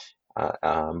 Um,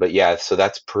 but yeah, so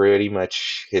that's pretty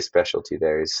much his specialty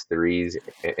there is threes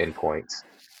and points.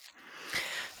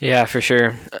 Yeah, for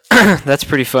sure. That's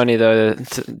pretty funny though.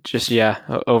 Just yeah,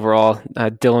 overall,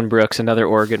 Dylan Brooks, another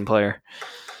Oregon player.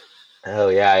 Oh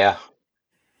yeah, yeah.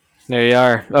 There you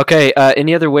are. Okay.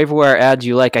 Any other waiver wire ads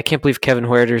you like? I can't believe Kevin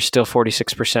Huerter is still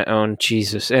 46% owned.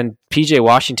 Jesus. And PJ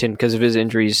Washington, because of his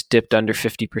injuries, dipped under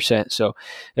 50%. So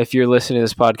if you're listening to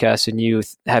this podcast and you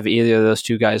have either of those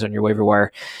two guys on your waiver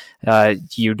wire,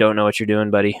 you don't know what you're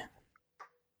doing, buddy.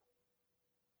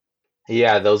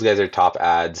 Yeah, those guys are top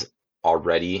ads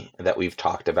already that we've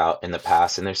talked about in the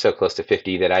past, and they're so close to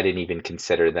 50 that I didn't even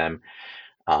consider them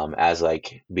as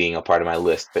like being a part of my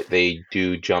list, but they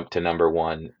do jump to number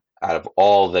one out of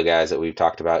all the guys that we've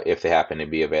talked about if they happen to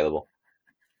be available.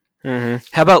 Mm-hmm.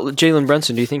 How about Jalen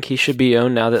Brunson? Do you think he should be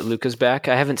owned now that Luka's back?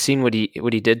 I haven't seen what he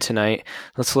did tonight.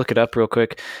 Let's look it up real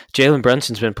quick. Jalen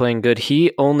Brunson's been playing good.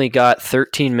 He only got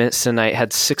 13 minutes tonight,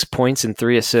 had 6 points and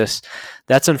 3 assists.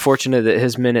 That's unfortunate that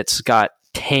his minutes got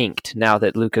tanked now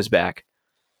that Luka's back.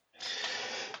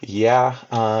 Yeah,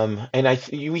 and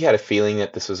we had a feeling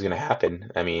that this was going to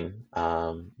happen. I mean,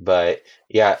 but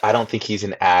yeah, I don't think he's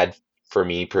an ad for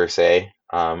me per se.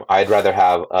 I'd rather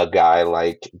have a guy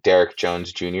like Derek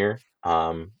Jones Jr.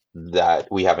 That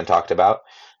we haven't talked about.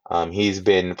 He's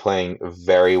been playing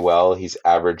very well. He's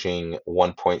averaging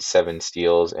 1.7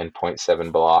 steals and zero point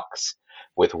 0.7 blocks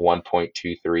with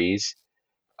 1.2 threes.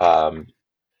 Um,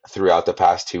 Throughout the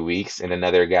past 2 weeks. And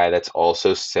another guy that's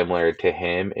also similar to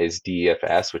him is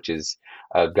DFS, which is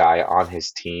a guy on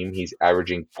his team. He's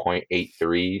averaging 0.8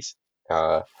 threes,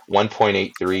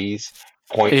 1.8 threes,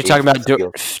 Are you 0.8 talking about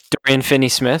steals. Dorian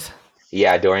Finney-Smith?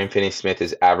 Yeah, Dorian Finney-Smith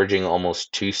is averaging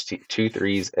almost two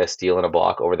threes, a steal, and a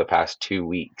block over the past 2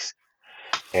 weeks.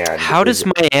 And How is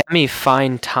does Miami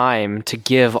find time to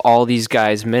give all these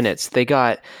guys minutes? They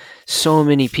got so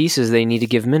many pieces they need to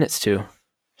give minutes to.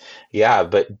 Yeah,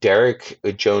 but Derek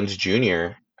Jones Jr.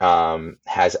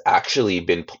 Has actually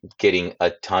been getting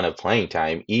a ton of playing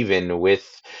time, even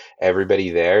with everybody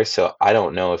there. So I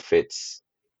don't know if it's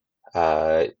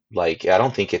like I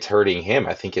don't think it's hurting him.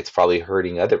 I think it's probably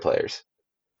hurting other players.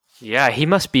 Yeah, he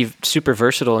must be super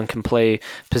versatile and can play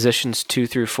positions 2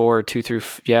 through 4,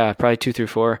 probably 2 through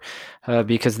 4,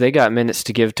 because they got minutes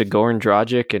to give to Goran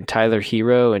Dragic and Tyler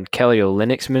Hero, and Kelly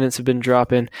Olynyk's minutes have been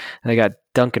dropping. And they got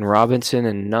Duncan Robinson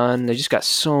and Nunn. They just got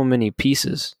so many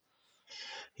pieces.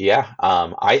 Yeah,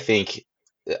 I think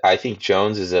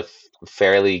Jones is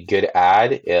fairly good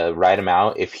ad. Write him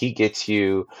out. If he gets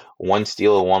you one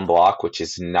steal and one block, which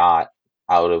is not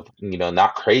out of,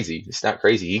 not crazy. It's not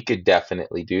crazy. He could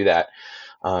definitely do that,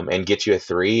 and get you a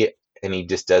three, and he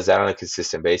just does that on a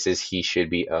consistent basis. He should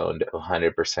be owned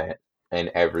 100%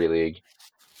 in every league.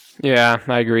 Yeah,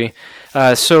 I agree.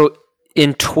 So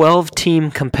in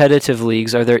 12-team competitive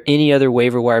leagues, are there any other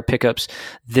waiver wire pickups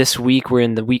this week? We're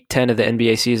in the week 10 of the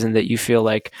NBA season that you feel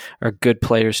like are good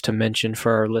players to mention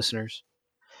for our listeners.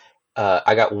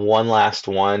 I got one last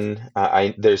one.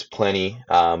 There's plenty,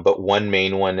 but one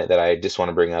main one that I just want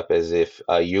to bring up is if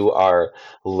you are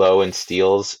low in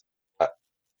steals, uh,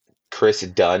 Chris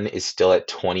Dunn is still at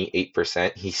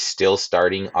 28%. He's still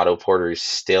starting. Otto Porter is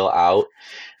still out,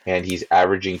 and he's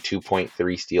averaging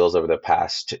 2.3 steals over the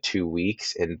past 2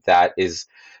 weeks, and that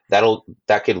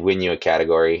could win you a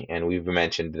category. And we've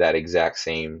mentioned that exact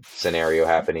same scenario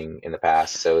happening in the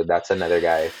past. So that's another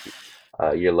guy.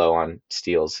 If you're low on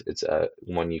steals, it's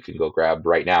one you can go grab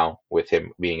right now with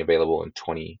him being available in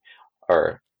 20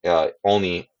 or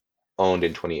only owned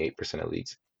in 28% of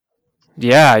leagues.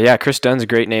 Yeah, Chris Dunn's a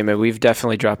great name, and we've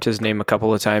definitely dropped his name a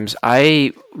couple of times.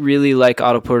 I really like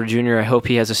Otto Porter Jr. I hope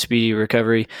he has a speedy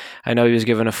recovery. I know he was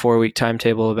given a 4-week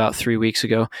timetable about 3 weeks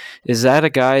ago. Is that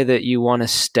a guy that you want to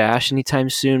stash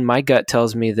anytime soon? My gut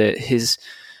tells me that his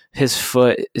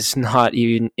foot is not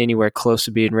even anywhere close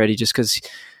to being ready, just because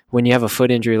when you have a foot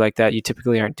injury like that, you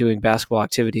typically aren't doing basketball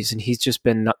activities, and he's just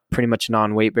been pretty much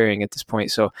non-weight bearing at this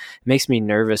point. So it makes me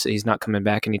nervous that he's not coming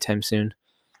back anytime soon.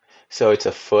 So it's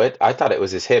a foot. I thought it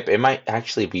was his hip. It might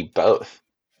actually be both.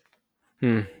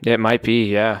 It might be,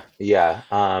 yeah. Yeah.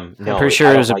 I'm No, pretty I sure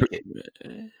it don't was like it.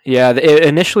 it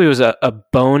initially was a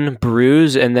bone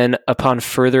bruise, and then upon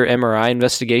further MRI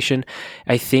investigation,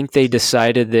 I think they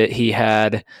decided that he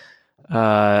had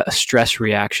a stress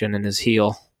reaction in his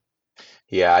heel.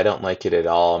 Yeah, I don't like it at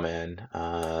all, man.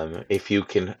 If you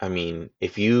can, I mean,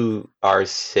 if you are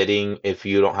sitting, if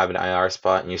you don't have an IR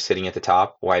spot and you're sitting at the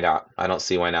top, why not? I don't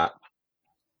see why not.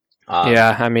 Um,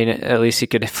 Yeah, I mean, at least he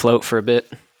could float for a bit.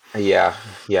 yeah,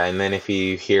 yeah, and then if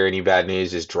you hear any bad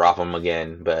news, just drop them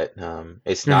again. But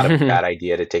it's not a bad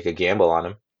idea to take a gamble on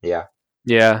them. Yeah,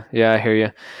 Yeah, I hear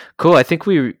you. Cool. I think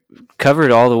we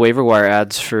covered all the waiver wire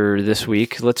ads for this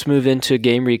week. Let's move into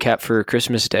game recap for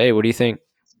Christmas Day. What do you think?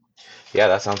 yeah,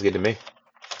 that sounds good to me.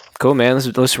 Cool, man.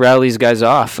 Let's rattle these guys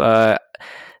off.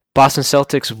 Boston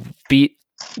Celtics beat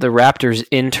the Raptors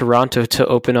in Toronto to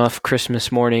open off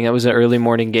Christmas morning. That was an early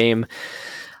morning game.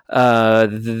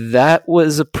 That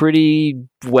was a pretty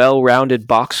well-rounded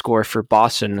box score for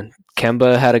Boston.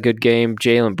 Kemba had a good game.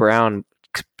 Jaylen Brown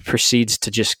proceeds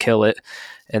to just kill it,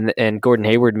 and Gordon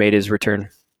Hayward made his return.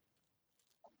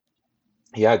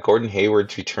 Yeah, Gordon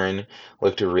Hayward's return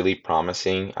looked really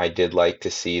promising. I did like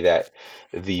to see that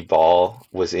the ball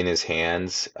was in his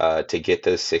hands to get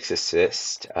those 6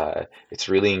 assists. It's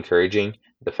really encouraging,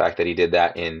 the fact that he did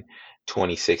that in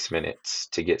 26 minutes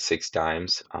to get 6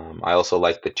 dimes. I also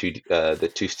like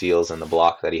the two steals and the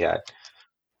block that he had.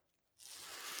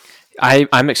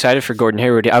 I'm excited for Gordon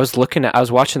Hayward. I was watching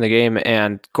the game,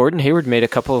 and Gordon Hayward made a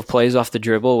couple of plays off the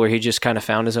dribble where he just kind of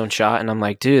found his own shot, and I'm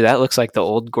like, dude, that looks like the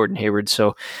old Gordon Hayward.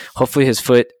 So hopefully his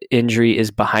foot injury is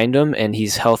behind him and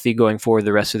he's healthy going forward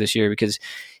the rest of this year, because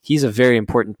he's a very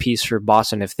important piece for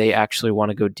Boston if they actually want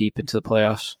to go deep into the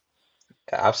playoffs.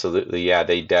 Absolutely, yeah,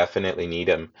 they definitely need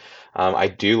him. I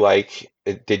do like.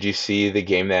 Did you see the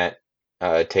game that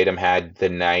Tatum had the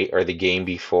night or the game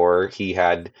before he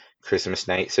had Christmas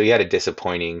night? So he had a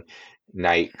disappointing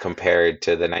night compared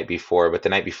to the night before, but the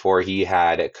night before he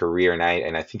had a career night,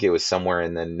 and I think it was somewhere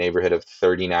in the neighborhood of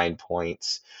 39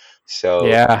 points. So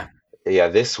Yeah. yeah,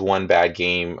 this one bad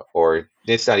game, or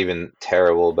it's not even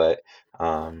terrible, but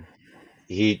um,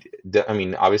 I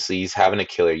mean, obviously he's having a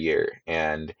killer year,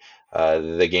 and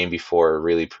the game before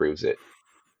really proves it.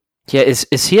 Yeah, is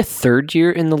he a third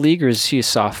year in the league or is he a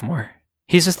sophomore?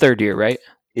 He's a third year, right?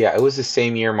 Yeah, it was the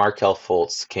same year Markel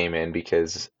Fultz came in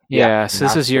because yeah, Yeah, so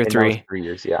this is year and that was 3. 3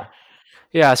 years. Yeah,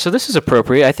 Yeah, so this is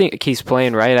appropriate. I think he's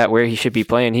playing right at where he should be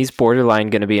playing. He's borderline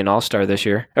going to be an all-star this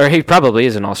year. Or he probably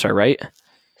is an all-star, right?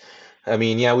 I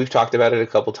mean, yeah, we've talked about it a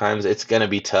couple times. It's gonna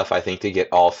be tough, I think, to get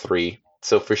all three.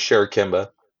 So for sure, Kimba,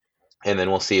 and then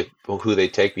we'll see who they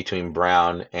take between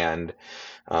Brown and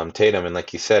Tatum. And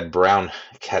like you said, Brown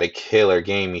had a killer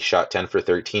game. He shot 10 for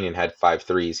 13 and had 5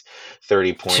 threes,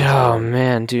 30 points. Oh,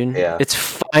 man, dude. Yeah. It's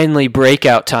finally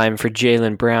breakout time for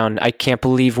Jaylen Brown. I can't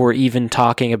believe we're even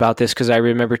talking about this, because I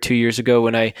remember 2 years ago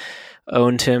when I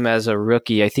owned him as a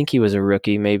rookie. I think he was a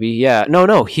rookie, maybe. Yeah.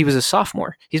 No, he was a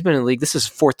sophomore. He's been in the league. This is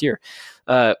 4th year.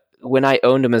 when I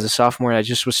owned him as a sophomore, I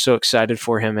just was so excited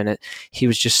for him, and he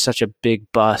was just such a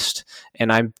big bust.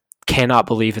 And I cannot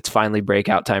believe it's finally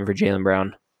breakout time for Jaylen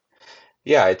Brown.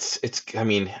 Yeah, it's. I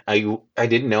mean, I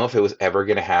didn't know if it was ever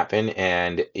going to happen,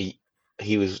 and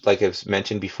he was, like I've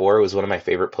mentioned before, was one of my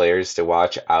favorite players to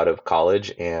watch out of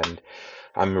college, and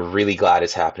I'm really glad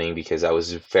it's happening because I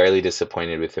was fairly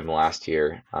disappointed with him last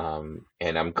year, and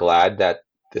I'm glad that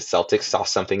the Celtics saw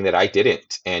something that I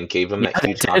didn't and gave him Yeah, that they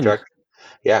huge did. contract.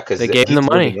 Yeah, because They gave him the he's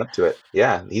money. living up to it.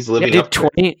 Yeah, he's Yeah, living dude, up to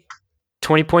it.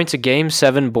 20 points a game,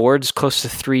 7 boards, close to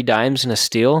 3 dimes and a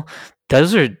steal.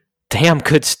 Those are damn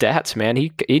good stats, man. He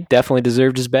definitely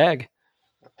deserved his bag.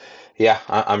 Yeah,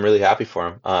 I'm really happy for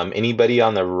him. Anybody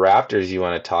on the Raptors you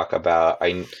want to talk about?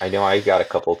 I know I got a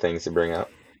couple things to bring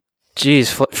up.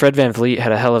 Geez, Fred VanVleet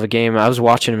had a hell of a game. I was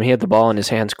watching him. He had the ball in his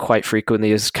hands quite frequently.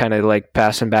 He was kind of like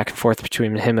passing back and forth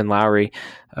between him and Lowry.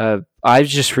 I was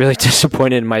just really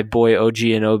disappointed in my boy OG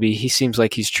Anunoby. He seems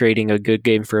like he's trading a good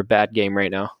game for a bad game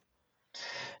right now.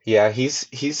 Yeah,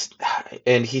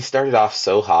 and he started off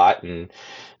so hot, and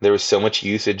there was so much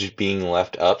usage being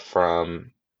left up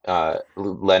from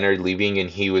Leonard leaving, and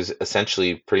he was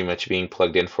essentially pretty much being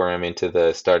plugged in for him into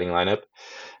the starting lineup.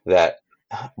 That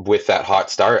with that hot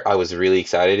start, I was really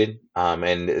excited.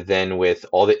 And then with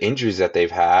all the injuries that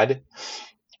they've had,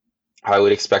 I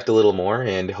would expect a little more,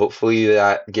 and hopefully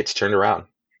that gets turned around.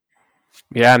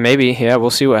 Yeah, maybe. Yeah, we'll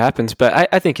see what happens. But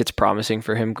I think it's promising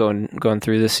for him going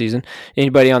through this season.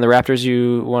 Anybody on the Raptors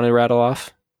you want to rattle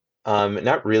off?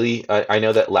 Not really. I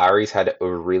know that Lowry's had a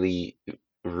really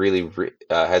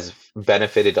has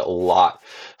benefited a lot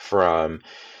from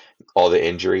all the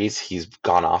injuries. He's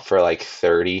gone off for like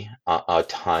 30, a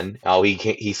ton. Oh,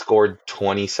 he scored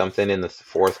 20 something in the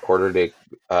fourth quarter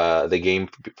to the game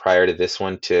prior to this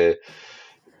one to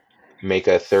make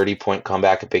a 30-point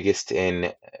comeback, biggest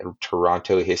in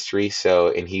Toronto history.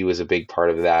 So, and he was a big part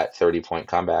of that 30-point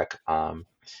comeback.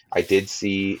 I did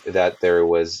see that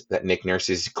that Nick Nurse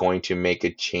is going to make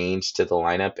a change to the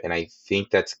lineup, and I think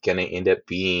that's going to end up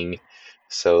being.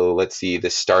 So let's see.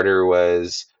 The starter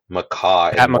was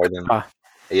McCaw, Pat McCaw.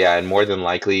 and more than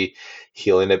likely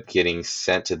he'll end up getting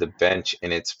sent to the bench.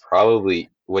 And it's probably,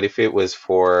 what if it was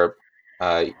for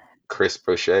Chris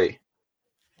Boucher?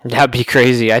 That'd be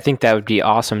crazy. I think that would be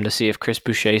awesome to see if Chris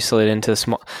Boucher slid into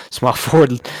the small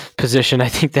forward position. I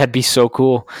think that'd be so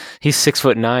cool. He's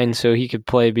 6'9", so he could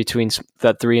play between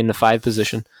that 3 and the 5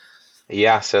 position.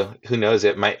 Yeah, so who knows?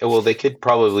 It might. Well, they could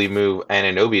probably move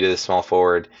Anunoby to the small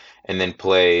forward and then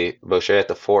play Boucher at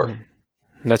the 4.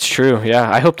 That's true. Yeah,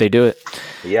 I hope they do it.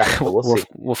 Yeah, but we'll see.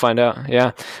 We'll find out.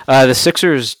 Yeah, the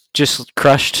Sixers just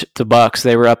crushed the Bucks.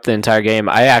 They were up the entire game.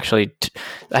 I'm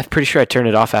pretty sure I turned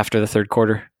it off after the third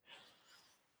quarter.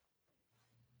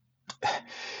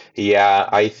 Yeah,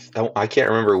 I can't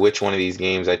remember which one of these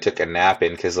games I took a nap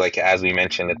in because, like as we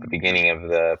mentioned at the beginning of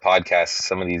the podcast,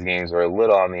 some of these games were a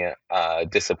little on the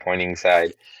disappointing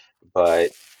side.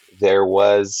 But there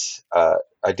was,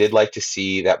 I did like to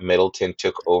see that Middleton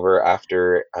took over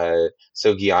after.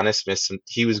 So Giannis missed some.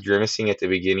 He was grimacing at the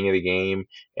beginning of the game,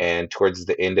 and towards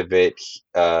the end of it,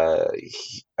 I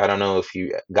don't know if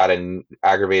he got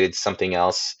aggravated something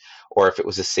else or if it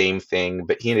was the same thing,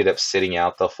 but he ended up sitting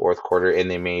out the fourth quarter, and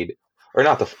they made, or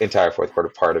not the entire fourth quarter,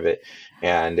 part of it,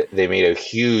 and they made a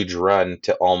huge run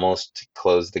to almost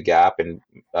close the gap and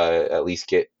at least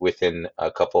get within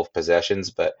a couple of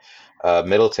possessions. But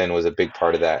Middleton was a big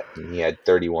part of that, and he had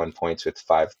 31 points with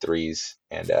 5 threes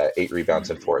and 8 rebounds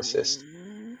and 4 assists.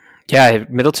 Yeah,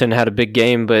 Middleton had a big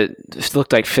game, but it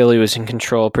looked like Philly was in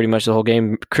control pretty much the whole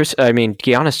game.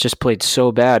 Giannis just played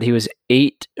so bad. He was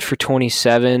 8 for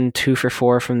 27, 2 for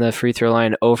 4 from the free throw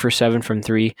line, 0 for 7 from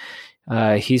 3.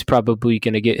 He's probably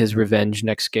going to get his revenge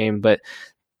next game. But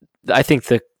I think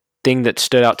the thing that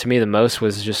stood out to me the most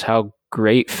was just how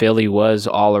great Philly was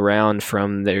all around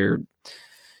from their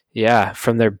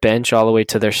bench all the way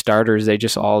to their starters. They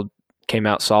just all came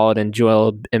out solid, and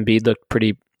Joel Embiid looked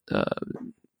pretty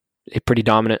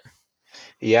dominant.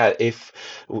 Yeah,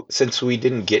 since we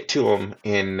didn't get to him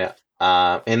and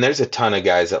there's a ton of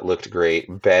guys that looked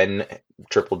great. Ben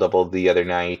triple-doubled the other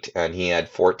night, and he had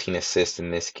 14 assists in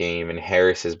this game, and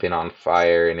Harris has been on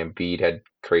fire, and Embiid had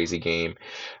crazy game.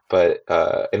 But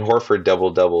and Horford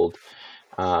double-doubled.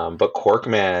 But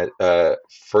Furkan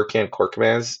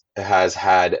Korkmaz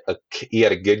had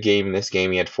a good game in this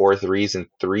game. He had 4 threes and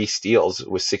 3 steals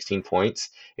with 16 points,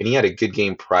 and he had a good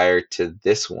game prior to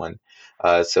this one.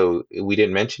 So we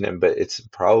didn't mention him, but it's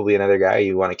probably another guy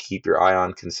you want to keep your eye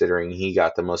on, considering he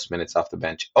got the most minutes off the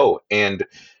bench. Oh, and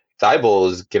Thibault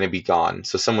is going to be gone,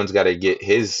 so someone's got to get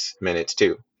his minutes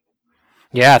too.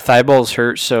 Yeah, Thibault's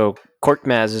hurt, so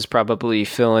Korkmaz is probably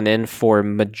filling in for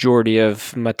majority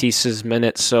of Matisse's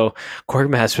minutes, so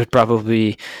Korkmaz would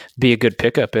probably be a good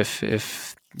pickup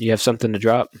if you have something to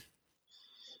drop.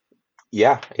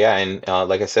 Yeah, yeah, and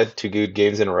like I said, 2 good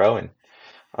games in a row, and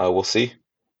we'll see.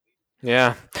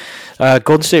 Yeah.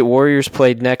 Golden State Warriors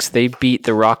played next. They beat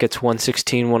the Rockets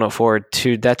 116-104.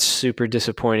 Dude, that's super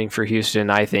disappointing for Houston,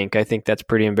 I think. I think that's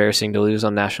pretty embarrassing to lose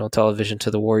on national television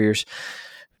to the Warriors.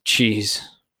 Jeez.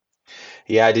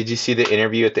 Yeah, did you see the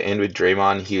interview at the end with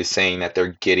Draymond? He was saying that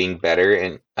they're getting better,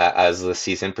 and as the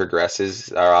season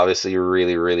progresses, are obviously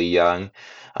really, really young.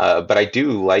 But I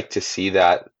do like to see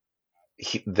that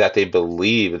that they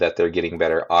believe that they're getting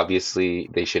better. Obviously,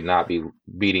 they should not be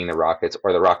beating the Rockets,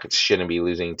 or the Rockets shouldn't be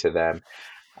losing to them.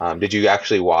 Did you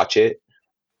actually watch it?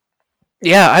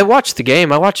 Yeah, I watched the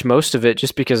game. I watched most of it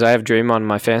just because I have Draymond on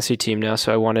my fantasy team now,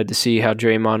 so I wanted to see how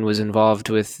Draymond was involved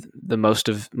with the most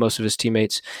of his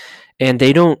teammates. And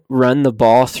they don't run the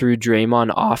ball through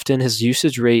Draymond often. His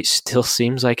usage rate still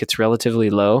seems like it's relatively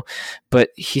low,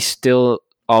 but he still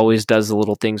always does the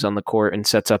little things on the court and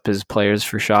sets up his players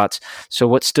for shots. So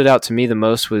what stood out to me the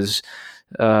most was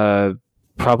uh,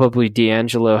 probably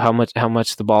D'Angelo. How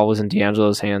much the ball was in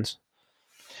D'Angelo's hands.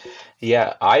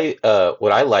 Yeah, I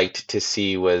what I liked to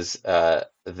see was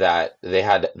that they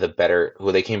had the better.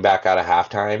 Well, they came back out of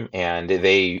halftime and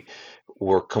they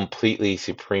were completely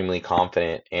supremely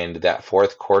confident. And that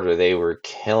fourth quarter, they were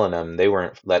killing them. They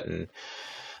weren't letting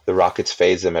the Rockets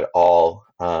phase them at all.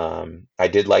 I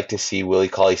did like to see Willie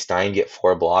Cauley Stein get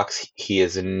 4 blocks. He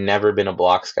has never been a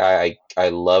blocks guy. I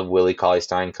love Willie Cauley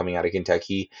Stein coming out of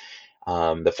Kentucky.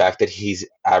 The fact that he's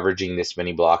averaging this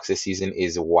many blocks this season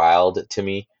is wild to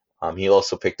me. He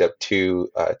also picked up two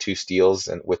steals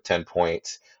and with 10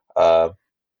 points. Uh,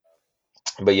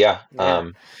 but yeah, Yeah.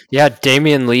 Yeah,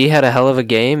 Damian Lee had a hell of a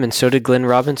game, and so did Glenn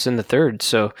Robinson the third.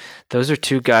 So those are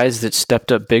two guys that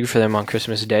stepped up big for them on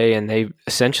Christmas Day, and they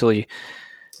essentially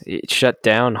shut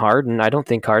down Harden. I don't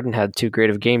think Harden had too great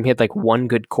of a game. He had like one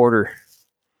good quarter.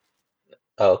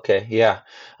 okay, yeah.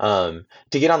 To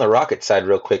get on the Rocket side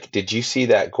real quick, did you see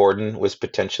that Gordon was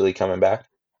potentially coming back?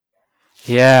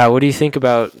 Yeah, what do you think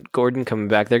about Gordon coming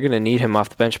back? They're going to need him off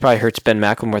the bench. Probably hurts Ben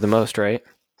McLemore the most, right?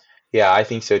 Yeah, I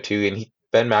think so too. And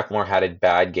Ben McLemore had a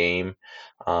bad game.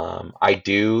 I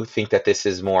do think that this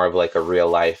is more of like a real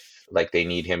life, like they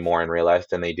need him more in real life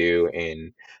than they do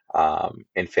in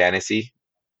fantasy.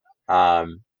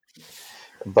 Um,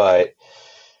 but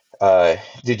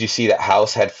did you see that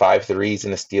House had 5 threes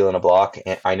and a steal and a block?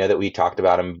 And I know that we talked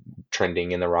about him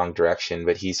trending in the wrong direction,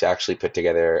 but he's actually put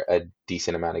together a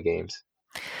decent amount of games.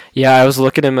 Yeah, I was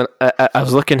looking him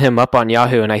up on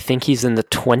Yahoo, and I think he's in the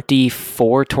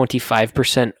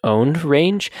 24-25% owned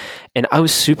range. And I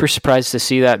was super surprised to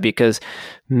see that because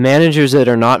managers that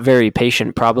are not very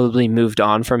patient probably moved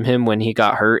on from him when he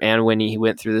got hurt and when he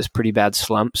went through this pretty bad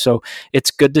slump. So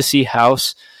it's good to see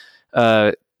House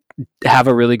uh, have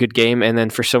a really good game, and then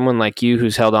for someone like you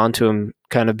who's held on to him,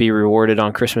 kind of be rewarded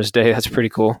on Christmas Day. That's pretty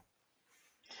cool.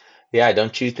 Yeah,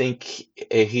 don't you think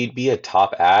he'd be a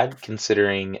top ad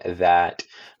considering that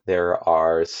there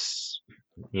are,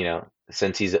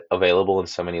 since he's available in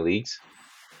so many leagues?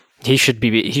 He should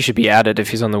be added if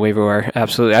he's on the waiver wire.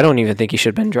 Absolutely. I don't even think he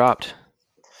should have been dropped.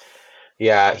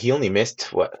 Yeah, he only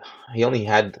missed what he only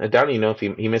had. I don't even know if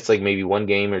he missed like maybe 1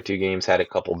 game or 2 games. Had a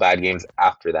couple bad games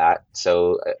after that,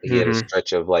 so he had a Hmm.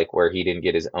 stretch of like where he didn't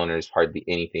get his owners hardly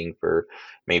anything for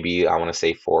maybe I want to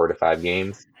say 4 to 5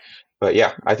 games. But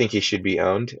yeah, I think he should be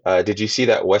owned. Did you see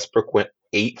that Westbrook went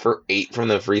 8 for 8 from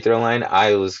the free throw line?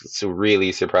 I was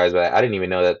really surprised by that. I didn't even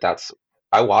know that.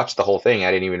 I watched the whole thing.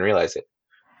 I didn't even realize it.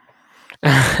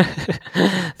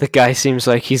 The guy seems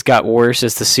like he's got worse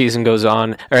as the season goes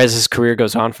on, or as his career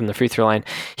goes on from the free throw line.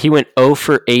 He went 0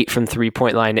 for 8 from 3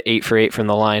 point line to 8 for 8 from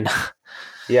the line.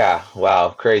 Yeah, wow,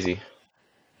 crazy.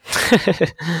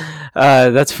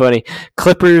 That's funny.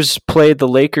 Clippers played the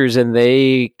Lakers and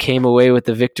they came away with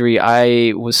the victory.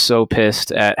 I was so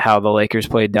pissed at how the Lakers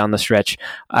played down the stretch.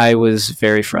 I was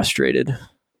very frustrated.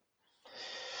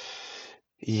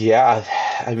 Yeah,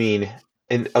 I mean,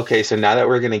 and okay, so now that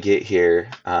we're gonna get here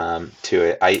to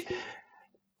it,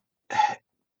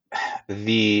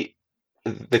 the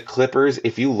the Clippers,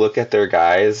 if you look at their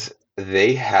guys,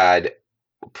 they had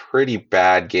a pretty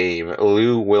bad game.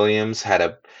 Lou Williams had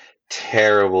a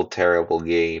terrible, terrible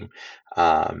game.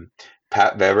 Um,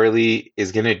 Pat Beverly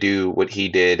is gonna do what he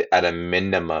did at a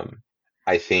minimum,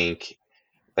 I think.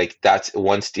 Like that's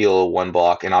 1 steal, 1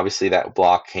 block, and obviously that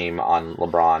block came on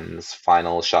LeBron's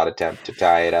final shot attempt to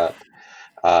tie it up.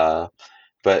 Uh,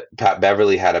 but Pat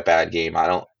Beverly had a bad game. I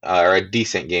don't, or a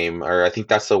decent game, or I think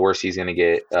that's the worst he's going to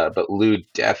get. But Lou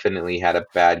definitely had a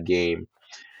bad game.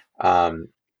 Um,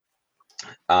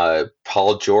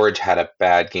 Paul George had a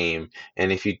bad game,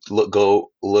 and if you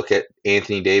go look at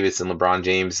Anthony Davis and LeBron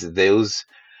James, those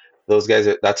guys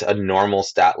that's a normal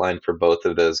stat line for both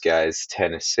of those guys.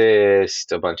 10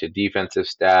 assists, a bunch of defensive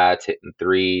stats, hitting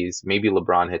threes. Maybe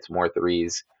LeBron hits more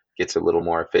threes, gets a little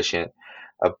more efficient.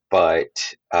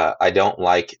 But I didn't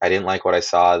like what I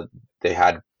saw. They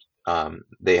had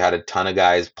they had a ton of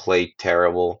guys play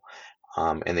terrible,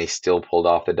 and they still pulled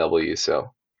off the W.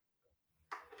 So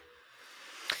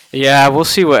Yeah, we'll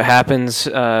see what happens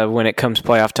when it comes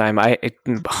playoff time. I'm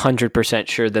 100%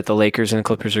 sure that the Lakers and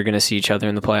Clippers are going to see each other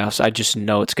in the playoffs. I just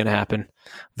know it's going to happen.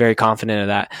 Very confident of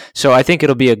that. So I think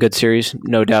it'll be a good series,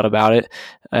 no doubt about it.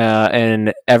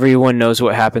 And everyone knows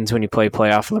what happens when you play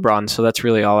playoff LeBron. So that's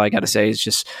really all I got to say is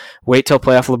just wait till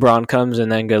playoff LeBron comes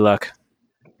and then good luck.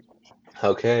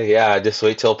 okay, yeah, just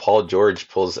wait till Paul George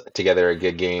pulls together a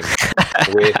good game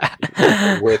with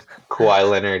with Kawhi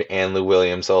Leonard and Lou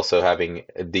Williams also having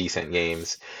decent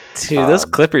games. Dude, those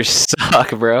Um, Clippers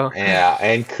suck, bro. yeah,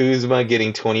 and Kuzma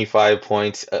getting 25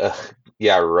 points.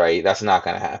 Yeah, right. That's not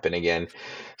going to happen again.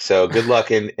 So good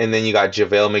luck. And then you got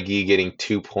JaVale McGee getting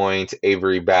 2 points,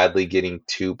 Avery Badley getting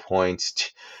 2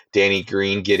 points, Danny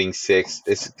Green getting six.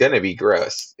 It's going to be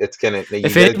gross. It's going to, you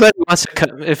guys. If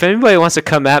anybody wants to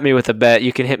come at me with a bet,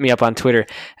 you can hit me up on Twitter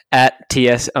at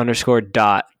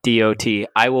ts_dot.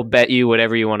 I will bet you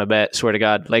whatever you want to bet. Swear to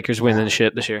God, Lakers win the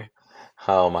shit this year.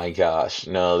 Oh my gosh.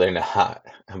 No, they're not.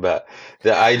 But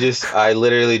I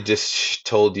literally just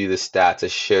told you the stats. I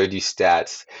showed you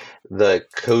stats. The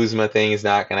Kuzma thing is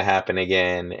not going to happen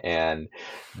again. And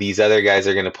these other guys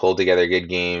are going to pull together good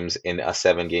games in a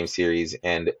 7-game series.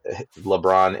 And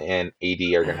LeBron and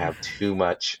AD are going to have too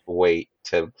much weight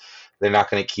they're not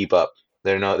going to keep up.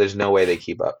 There's no way they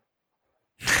keep up.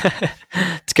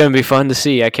 It's going to be fun to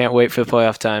see. I can't wait for the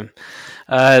playoff time.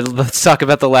 Let's talk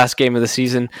about the last game of the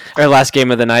season, or last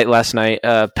game of the night last night.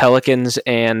 Pelicans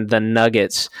and the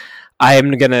Nuggets. I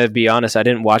am going to be honest, I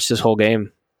didn't watch this whole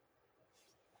game.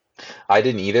 I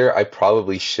didn't either. I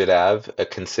probably should have,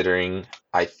 considering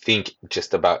I think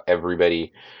just about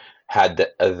everybody had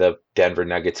the Denver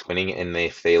Nuggets winning, and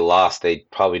if they lost, they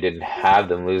probably didn't have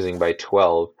them losing by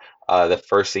 12. The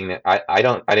first thing that I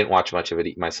didn't watch much of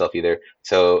it myself either.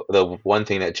 So the one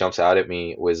thing that jumps out at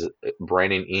me was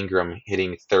Brandon Ingram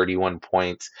hitting 31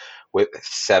 points with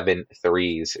 7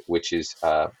 threes, which is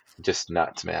just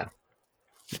nuts, man.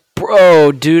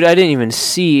 Bro, dude, I didn't even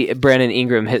see Brandon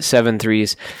Ingram hit 7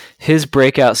 threes. His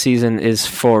breakout season is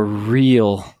for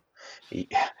real.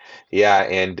 Yeah,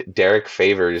 and Derek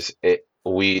Favors,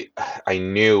 I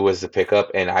knew was the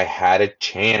pickup, and I had a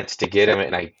chance to get him,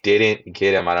 and I didn't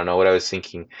get him. I don't know what I was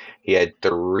thinking. He had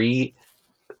 3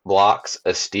 blocks,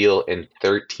 a steal, and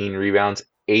 13 rebounds,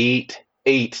 eight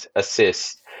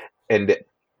assists, and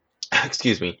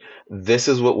excuse me. This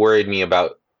is what worried me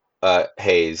about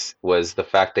Hayes was the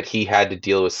fact that he had to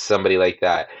deal with somebody like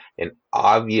that, and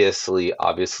obviously,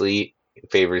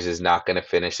 Favors is not going to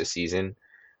finish the season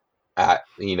at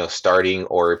starting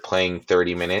or playing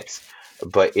 30 minutes.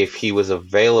 But if he was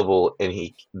available and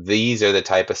these are the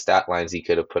type of stat lines he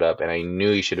could have put up, and I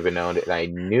knew he should have been owned, and I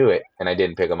knew it, and I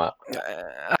didn't pick him up.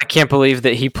 I can't believe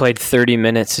that he played 30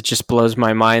 minutes. It just blows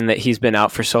my mind that he's been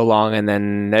out for so long, and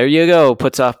then there you go,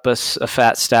 puts up a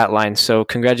fat stat line. So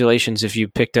congratulations if you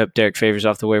picked up Derek Favors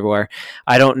off the waiver wire.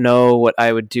 I don't know what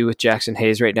I would do with Jackson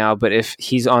Hayes right now, but if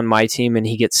he's on my team and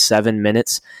he gets 7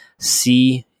 minutes,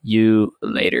 see you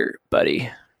later,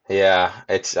 buddy. Yeah,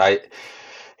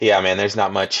 yeah, man, there's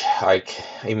not much. I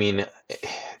mean,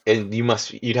 and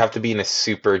you'd have to be in a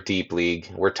super deep league.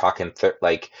 We're talking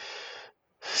like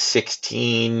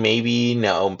 16, maybe.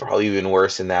 No, probably even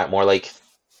worse than that. More like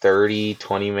 30,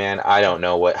 20 man. I don't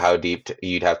know how deep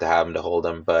you'd have to have him to hold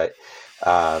him. But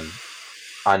on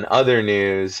other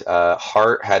news,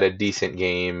 Hart had a decent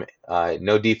game.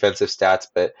 No defensive stats,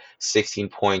 but 16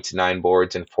 points, 9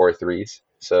 boards, and 4 threes.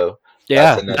 So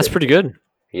yeah, that's pretty good.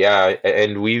 Yeah,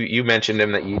 and you mentioned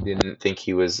him that you didn't think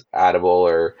he was addable,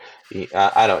 or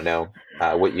I don't know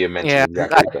what you mentioned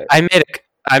exactly. But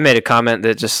I made a comment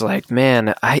that just like,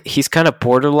 man, he's kind of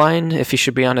borderline if he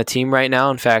should be on a team right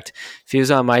now. In fact, if he was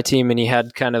on my team and he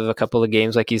had kind of a couple of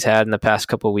games like he's had in the past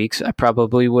couple of weeks, I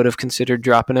probably would have considered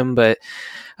dropping him. But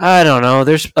I don't know.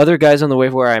 There's other guys on the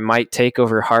waiver where I might take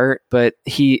over Hart, but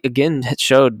he again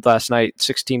showed last night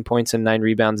 16 points and 9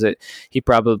 rebounds that he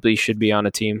probably should be on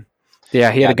a team.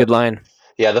 Yeah, he had a good line.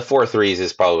 Yeah, the 4 threes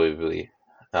is probably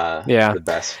the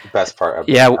best part of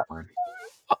that line.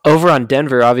 Over on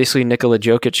Denver, obviously Nikola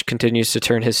Jokic continues to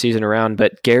turn his season around,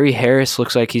 but Gary Harris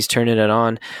looks like he's turning it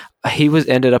on. He was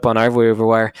ended up on our waiver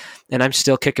wire, and I'm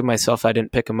still kicking myself I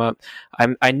didn't pick him up.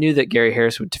 I knew that Gary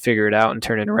Harris would figure it out and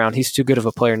turn it around. He's too good of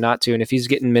a player not to, and if he's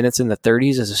getting minutes in the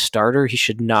 30s as a starter, he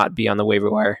should not be on the waiver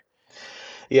wire.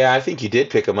 Yeah, I think you did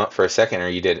pick him up for a second, or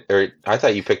you did, or I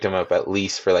thought you picked him up at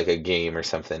least for like a game or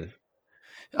something.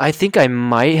 I think I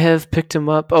might have picked him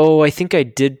up. Oh, I think I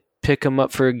did pick him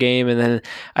up for a game, and then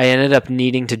I ended up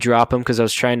needing to drop him because I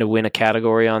was trying to win a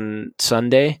category on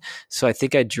Sunday. So I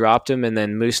think I dropped him, and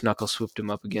then Moose Knuckle swooped him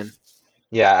up again.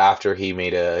 Yeah, after he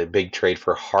made a big trade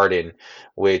for Harden,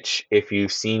 which if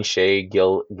you've seen Shea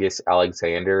Gilgis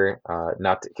Alexander,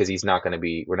 not because he's not going to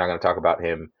be, we're not going to talk about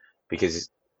him because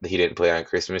he didn't play on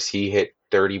Christmas. He hit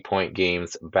 30-point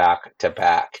games back to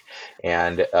back,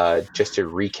 and just to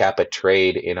recap a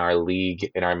trade in our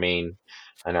league, in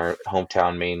our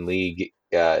hometown main league,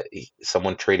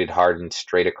 someone traded Harden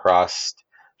straight across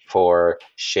for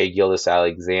Shea Gilgis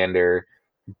Alexander,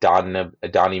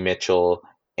 Donnie Mitchell,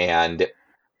 and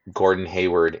Gordon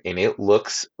Hayward, and it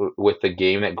looks with the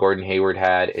game that Gordon Hayward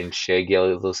had and Shea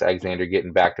Gilgeous-Alexander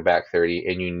getting back-to-back 30,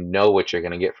 and you know what you're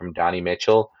going to get from Donnie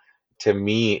Mitchell. To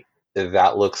me,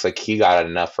 that looks like he got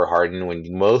enough for Harden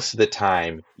when most of the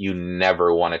time you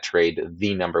never want to trade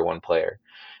the number one player.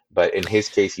 But in his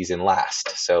case, he's in last,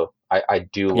 so I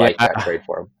do like that Yeah, trade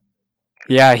for him.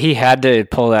 yeah, he had to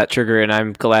pull that trigger, and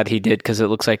I'm glad he did because it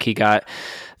looks like he got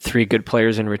three good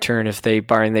players in return if they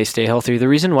barring they stay healthy. The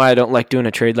reason why I don't like doing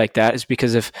a trade like that is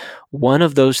because if one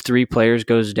of those three players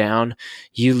goes down,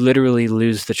 you literally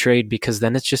lose the trade because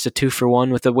then it's just a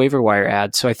 2-for-1 with a waiver wire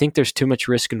ad. So I think there's too much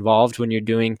risk involved when you're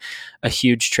doing a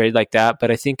huge trade like that. But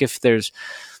I think if there's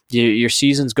your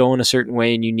season's going a certain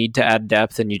way and you need to add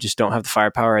depth and you just don't have the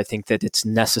firepower, I think that it's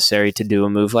necessary to do a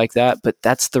move like that. But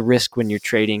that's the risk when you're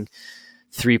trading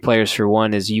three players for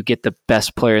one is you get the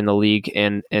best player in the league,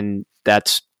 and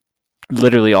that's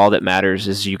literally all that matters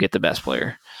is you get the best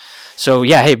player. So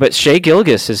yeah, hey, but Shea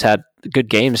Gilgis has had good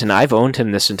games, and I've owned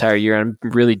him this entire year. I'm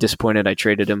really disappointed I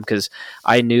traded him because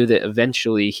I knew that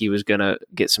eventually he was gonna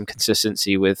get some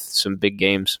consistency with some big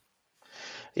games.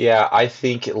 Yeah, I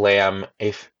think Lamb,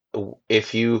 if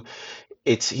you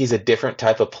he's a different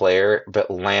type of player, but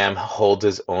Lamb holds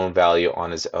his own value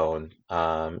on his own.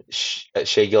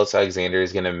 Shea Gilgeous-Alexander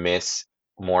is going to miss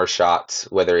more shots,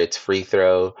 whether it's free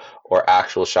throw or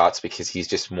actual shots, because he's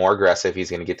just more aggressive. He's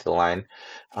going to get to the line,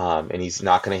 and he's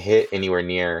not going to hit anywhere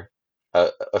near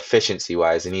efficiency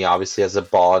wise. And he obviously has the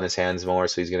ball in his hands more,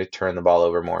 so he's going to turn the ball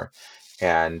over more.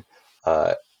 And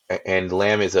uh, and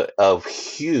Lamb is a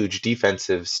huge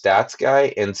defensive stats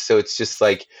guy, and so it's just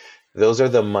like those are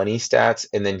the money stats,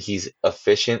 and then he's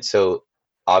efficient. So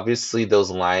obviously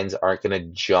those lines aren't going to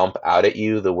jump out at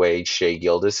you the way Shea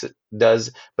Gildas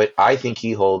does, but I think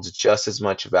he holds just as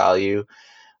much value,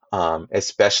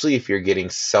 especially if you're getting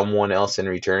someone else in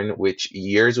return, which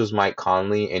yours was Mike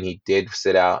Conley, and he did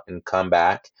sit out and come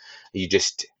back. You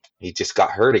just he just got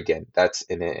hurt again.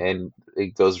 And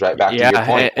it goes right back to Yeah, your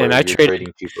point and where I you're traded.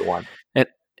 trading 2-for-1. And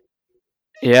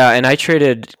Yeah, and I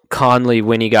traded Conley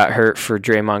when he got hurt for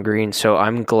Draymond Green, so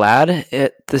I'm glad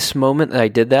at this moment that I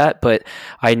did that, but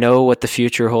I know what the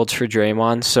future holds for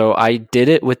Draymond, so I did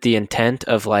it with the intent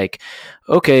of like,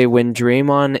 okay, when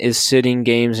Draymond is sitting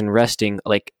games and resting,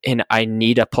 like, and I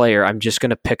need a player, I'm just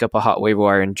going to pick up a hot waiver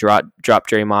wire and drop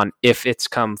Draymond if it's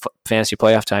come fantasy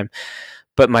playoff time.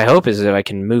 But my hope is that I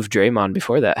can move Draymond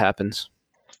before that happens.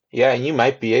 Yeah, and you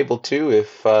might be able to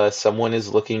if someone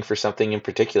is looking for something in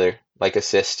particular, like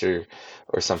assist or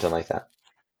something like that.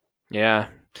 Yeah.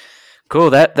 Cool.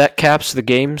 That caps the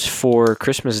games for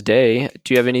Christmas Day.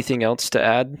 Do you have anything else to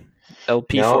add?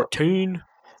 LP No, 14.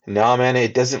 no, man,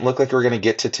 it doesn't look like we're gonna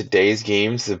get to today's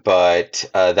games, but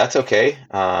that's okay.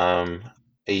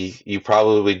 You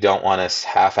probably don't want us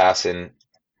half-assing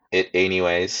it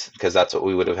anyways, because that's what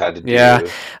we would have had to Yeah. do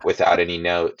without any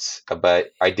notes.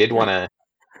 But I did want to.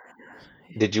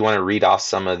 Did you want to read off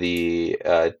some of the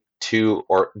two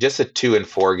or just the 2 and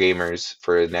 4 gamers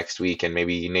for next week, and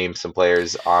maybe name some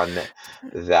players on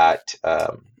that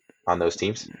on those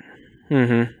teams?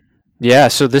 Mm-hmm. Yeah.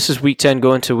 So this is week 10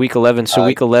 going to week 11. So Uh,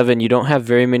 week 11, you don't have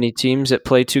very many teams that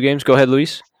play two games. Go ahead,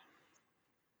 Luis.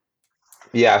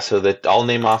 yeah, so that I'll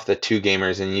name off the 2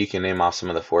 gamers, and you can name off some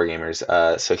of the 4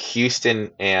 gamers. So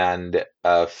Houston and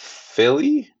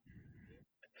Philly.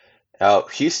 Oh,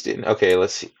 Houston. Okay,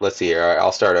 let's see here. All right,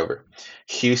 I'll start over.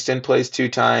 Houston plays 2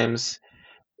 times.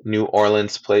 New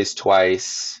Orleans plays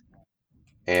twice,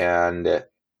 and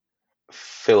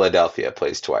Philadelphia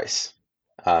plays twice.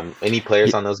 Any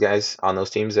players on those guys on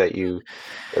those teams that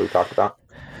we talked about?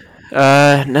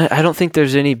 No, I don't think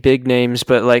there's any big names,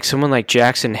 but like someone like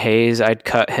Jackson Hayes, I'd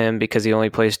cut him because he only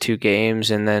plays 2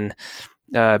 games, and then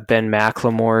Ben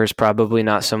McLemore is probably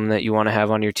not someone that you want to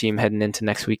have on your team heading into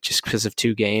next week just because of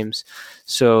 2 games.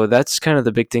 So that's kind of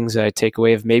the big things that I take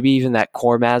away of maybe even that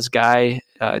XMAS guy,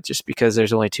 just because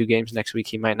there's only 2 games next week,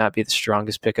 he might not be the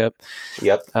strongest pickup.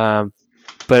 Yep.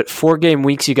 But 4-game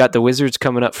weeks, you got the Wizards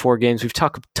coming up 4 games. We've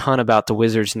talked a ton about the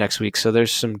Wizards next week, so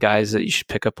there's some guys that you should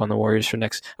pick up on the Warriors for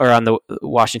next, or on the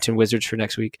Washington Wizards for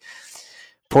next week.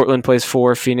 Portland plays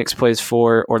 4, Phoenix plays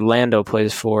 4, Orlando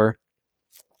plays 4,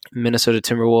 Minnesota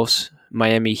Timberwolves,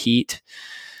 Miami Heat,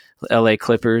 LA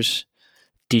Clippers,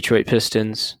 Detroit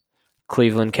Pistons,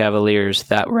 Cleveland Cavaliers.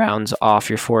 That rounds off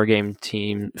your 4-game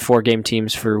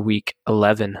teams for week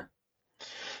 11.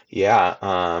 Yeah,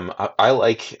 I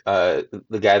like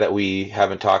the guy that we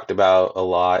haven't talked about a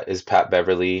lot is Pat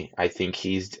Beverly. I think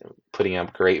he's putting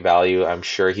up great value. I'm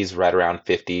sure he's right around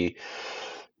 50,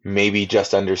 maybe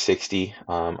just under 60.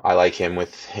 I like him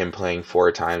with him playing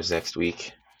 4 times next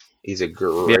week. He's a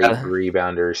great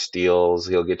rebounder, steals.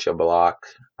 He'll get you a block.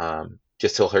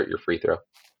 Just he'll hurt your free throw.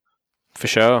 For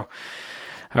sure.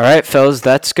 All right, fellas,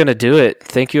 that's going to do it.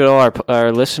 Thank you to all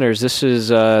our listeners. This is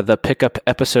the Pickup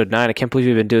Episode 9. I can't believe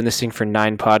we've been doing this thing for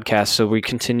 9 podcasts, so we're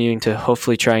continuing to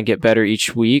hopefully try and get better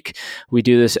each week. We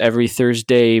do this every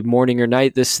Thursday morning or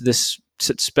night. This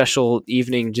special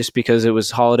evening, just because it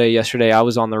was holiday yesterday, I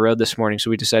was on the road this morning, so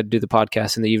we decided to do the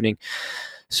podcast in the evening.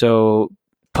 So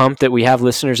pumped that we have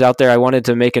listeners out there. I wanted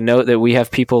to make a note that we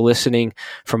have people listening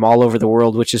from all over the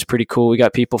world, which is pretty cool. We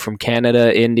got people from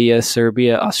Canada, India,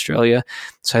 Serbia, Australia.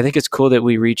 So I think it's cool that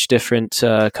we reach different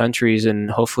countries, and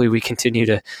hopefully we continue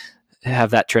to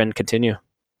have that trend continue.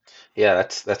 Yeah,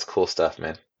 that's cool stuff,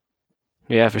 man.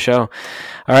 Yeah, for sure. All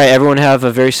right, everyone have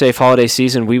a very safe holiday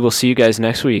season. We will see you guys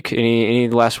next week. Any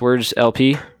last words,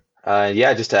 LP?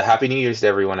 Yeah, just a Happy New Year's to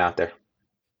everyone out there.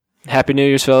 Happy New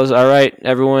Year's, fellas. All right,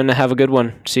 everyone have a good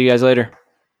one. See you guys later.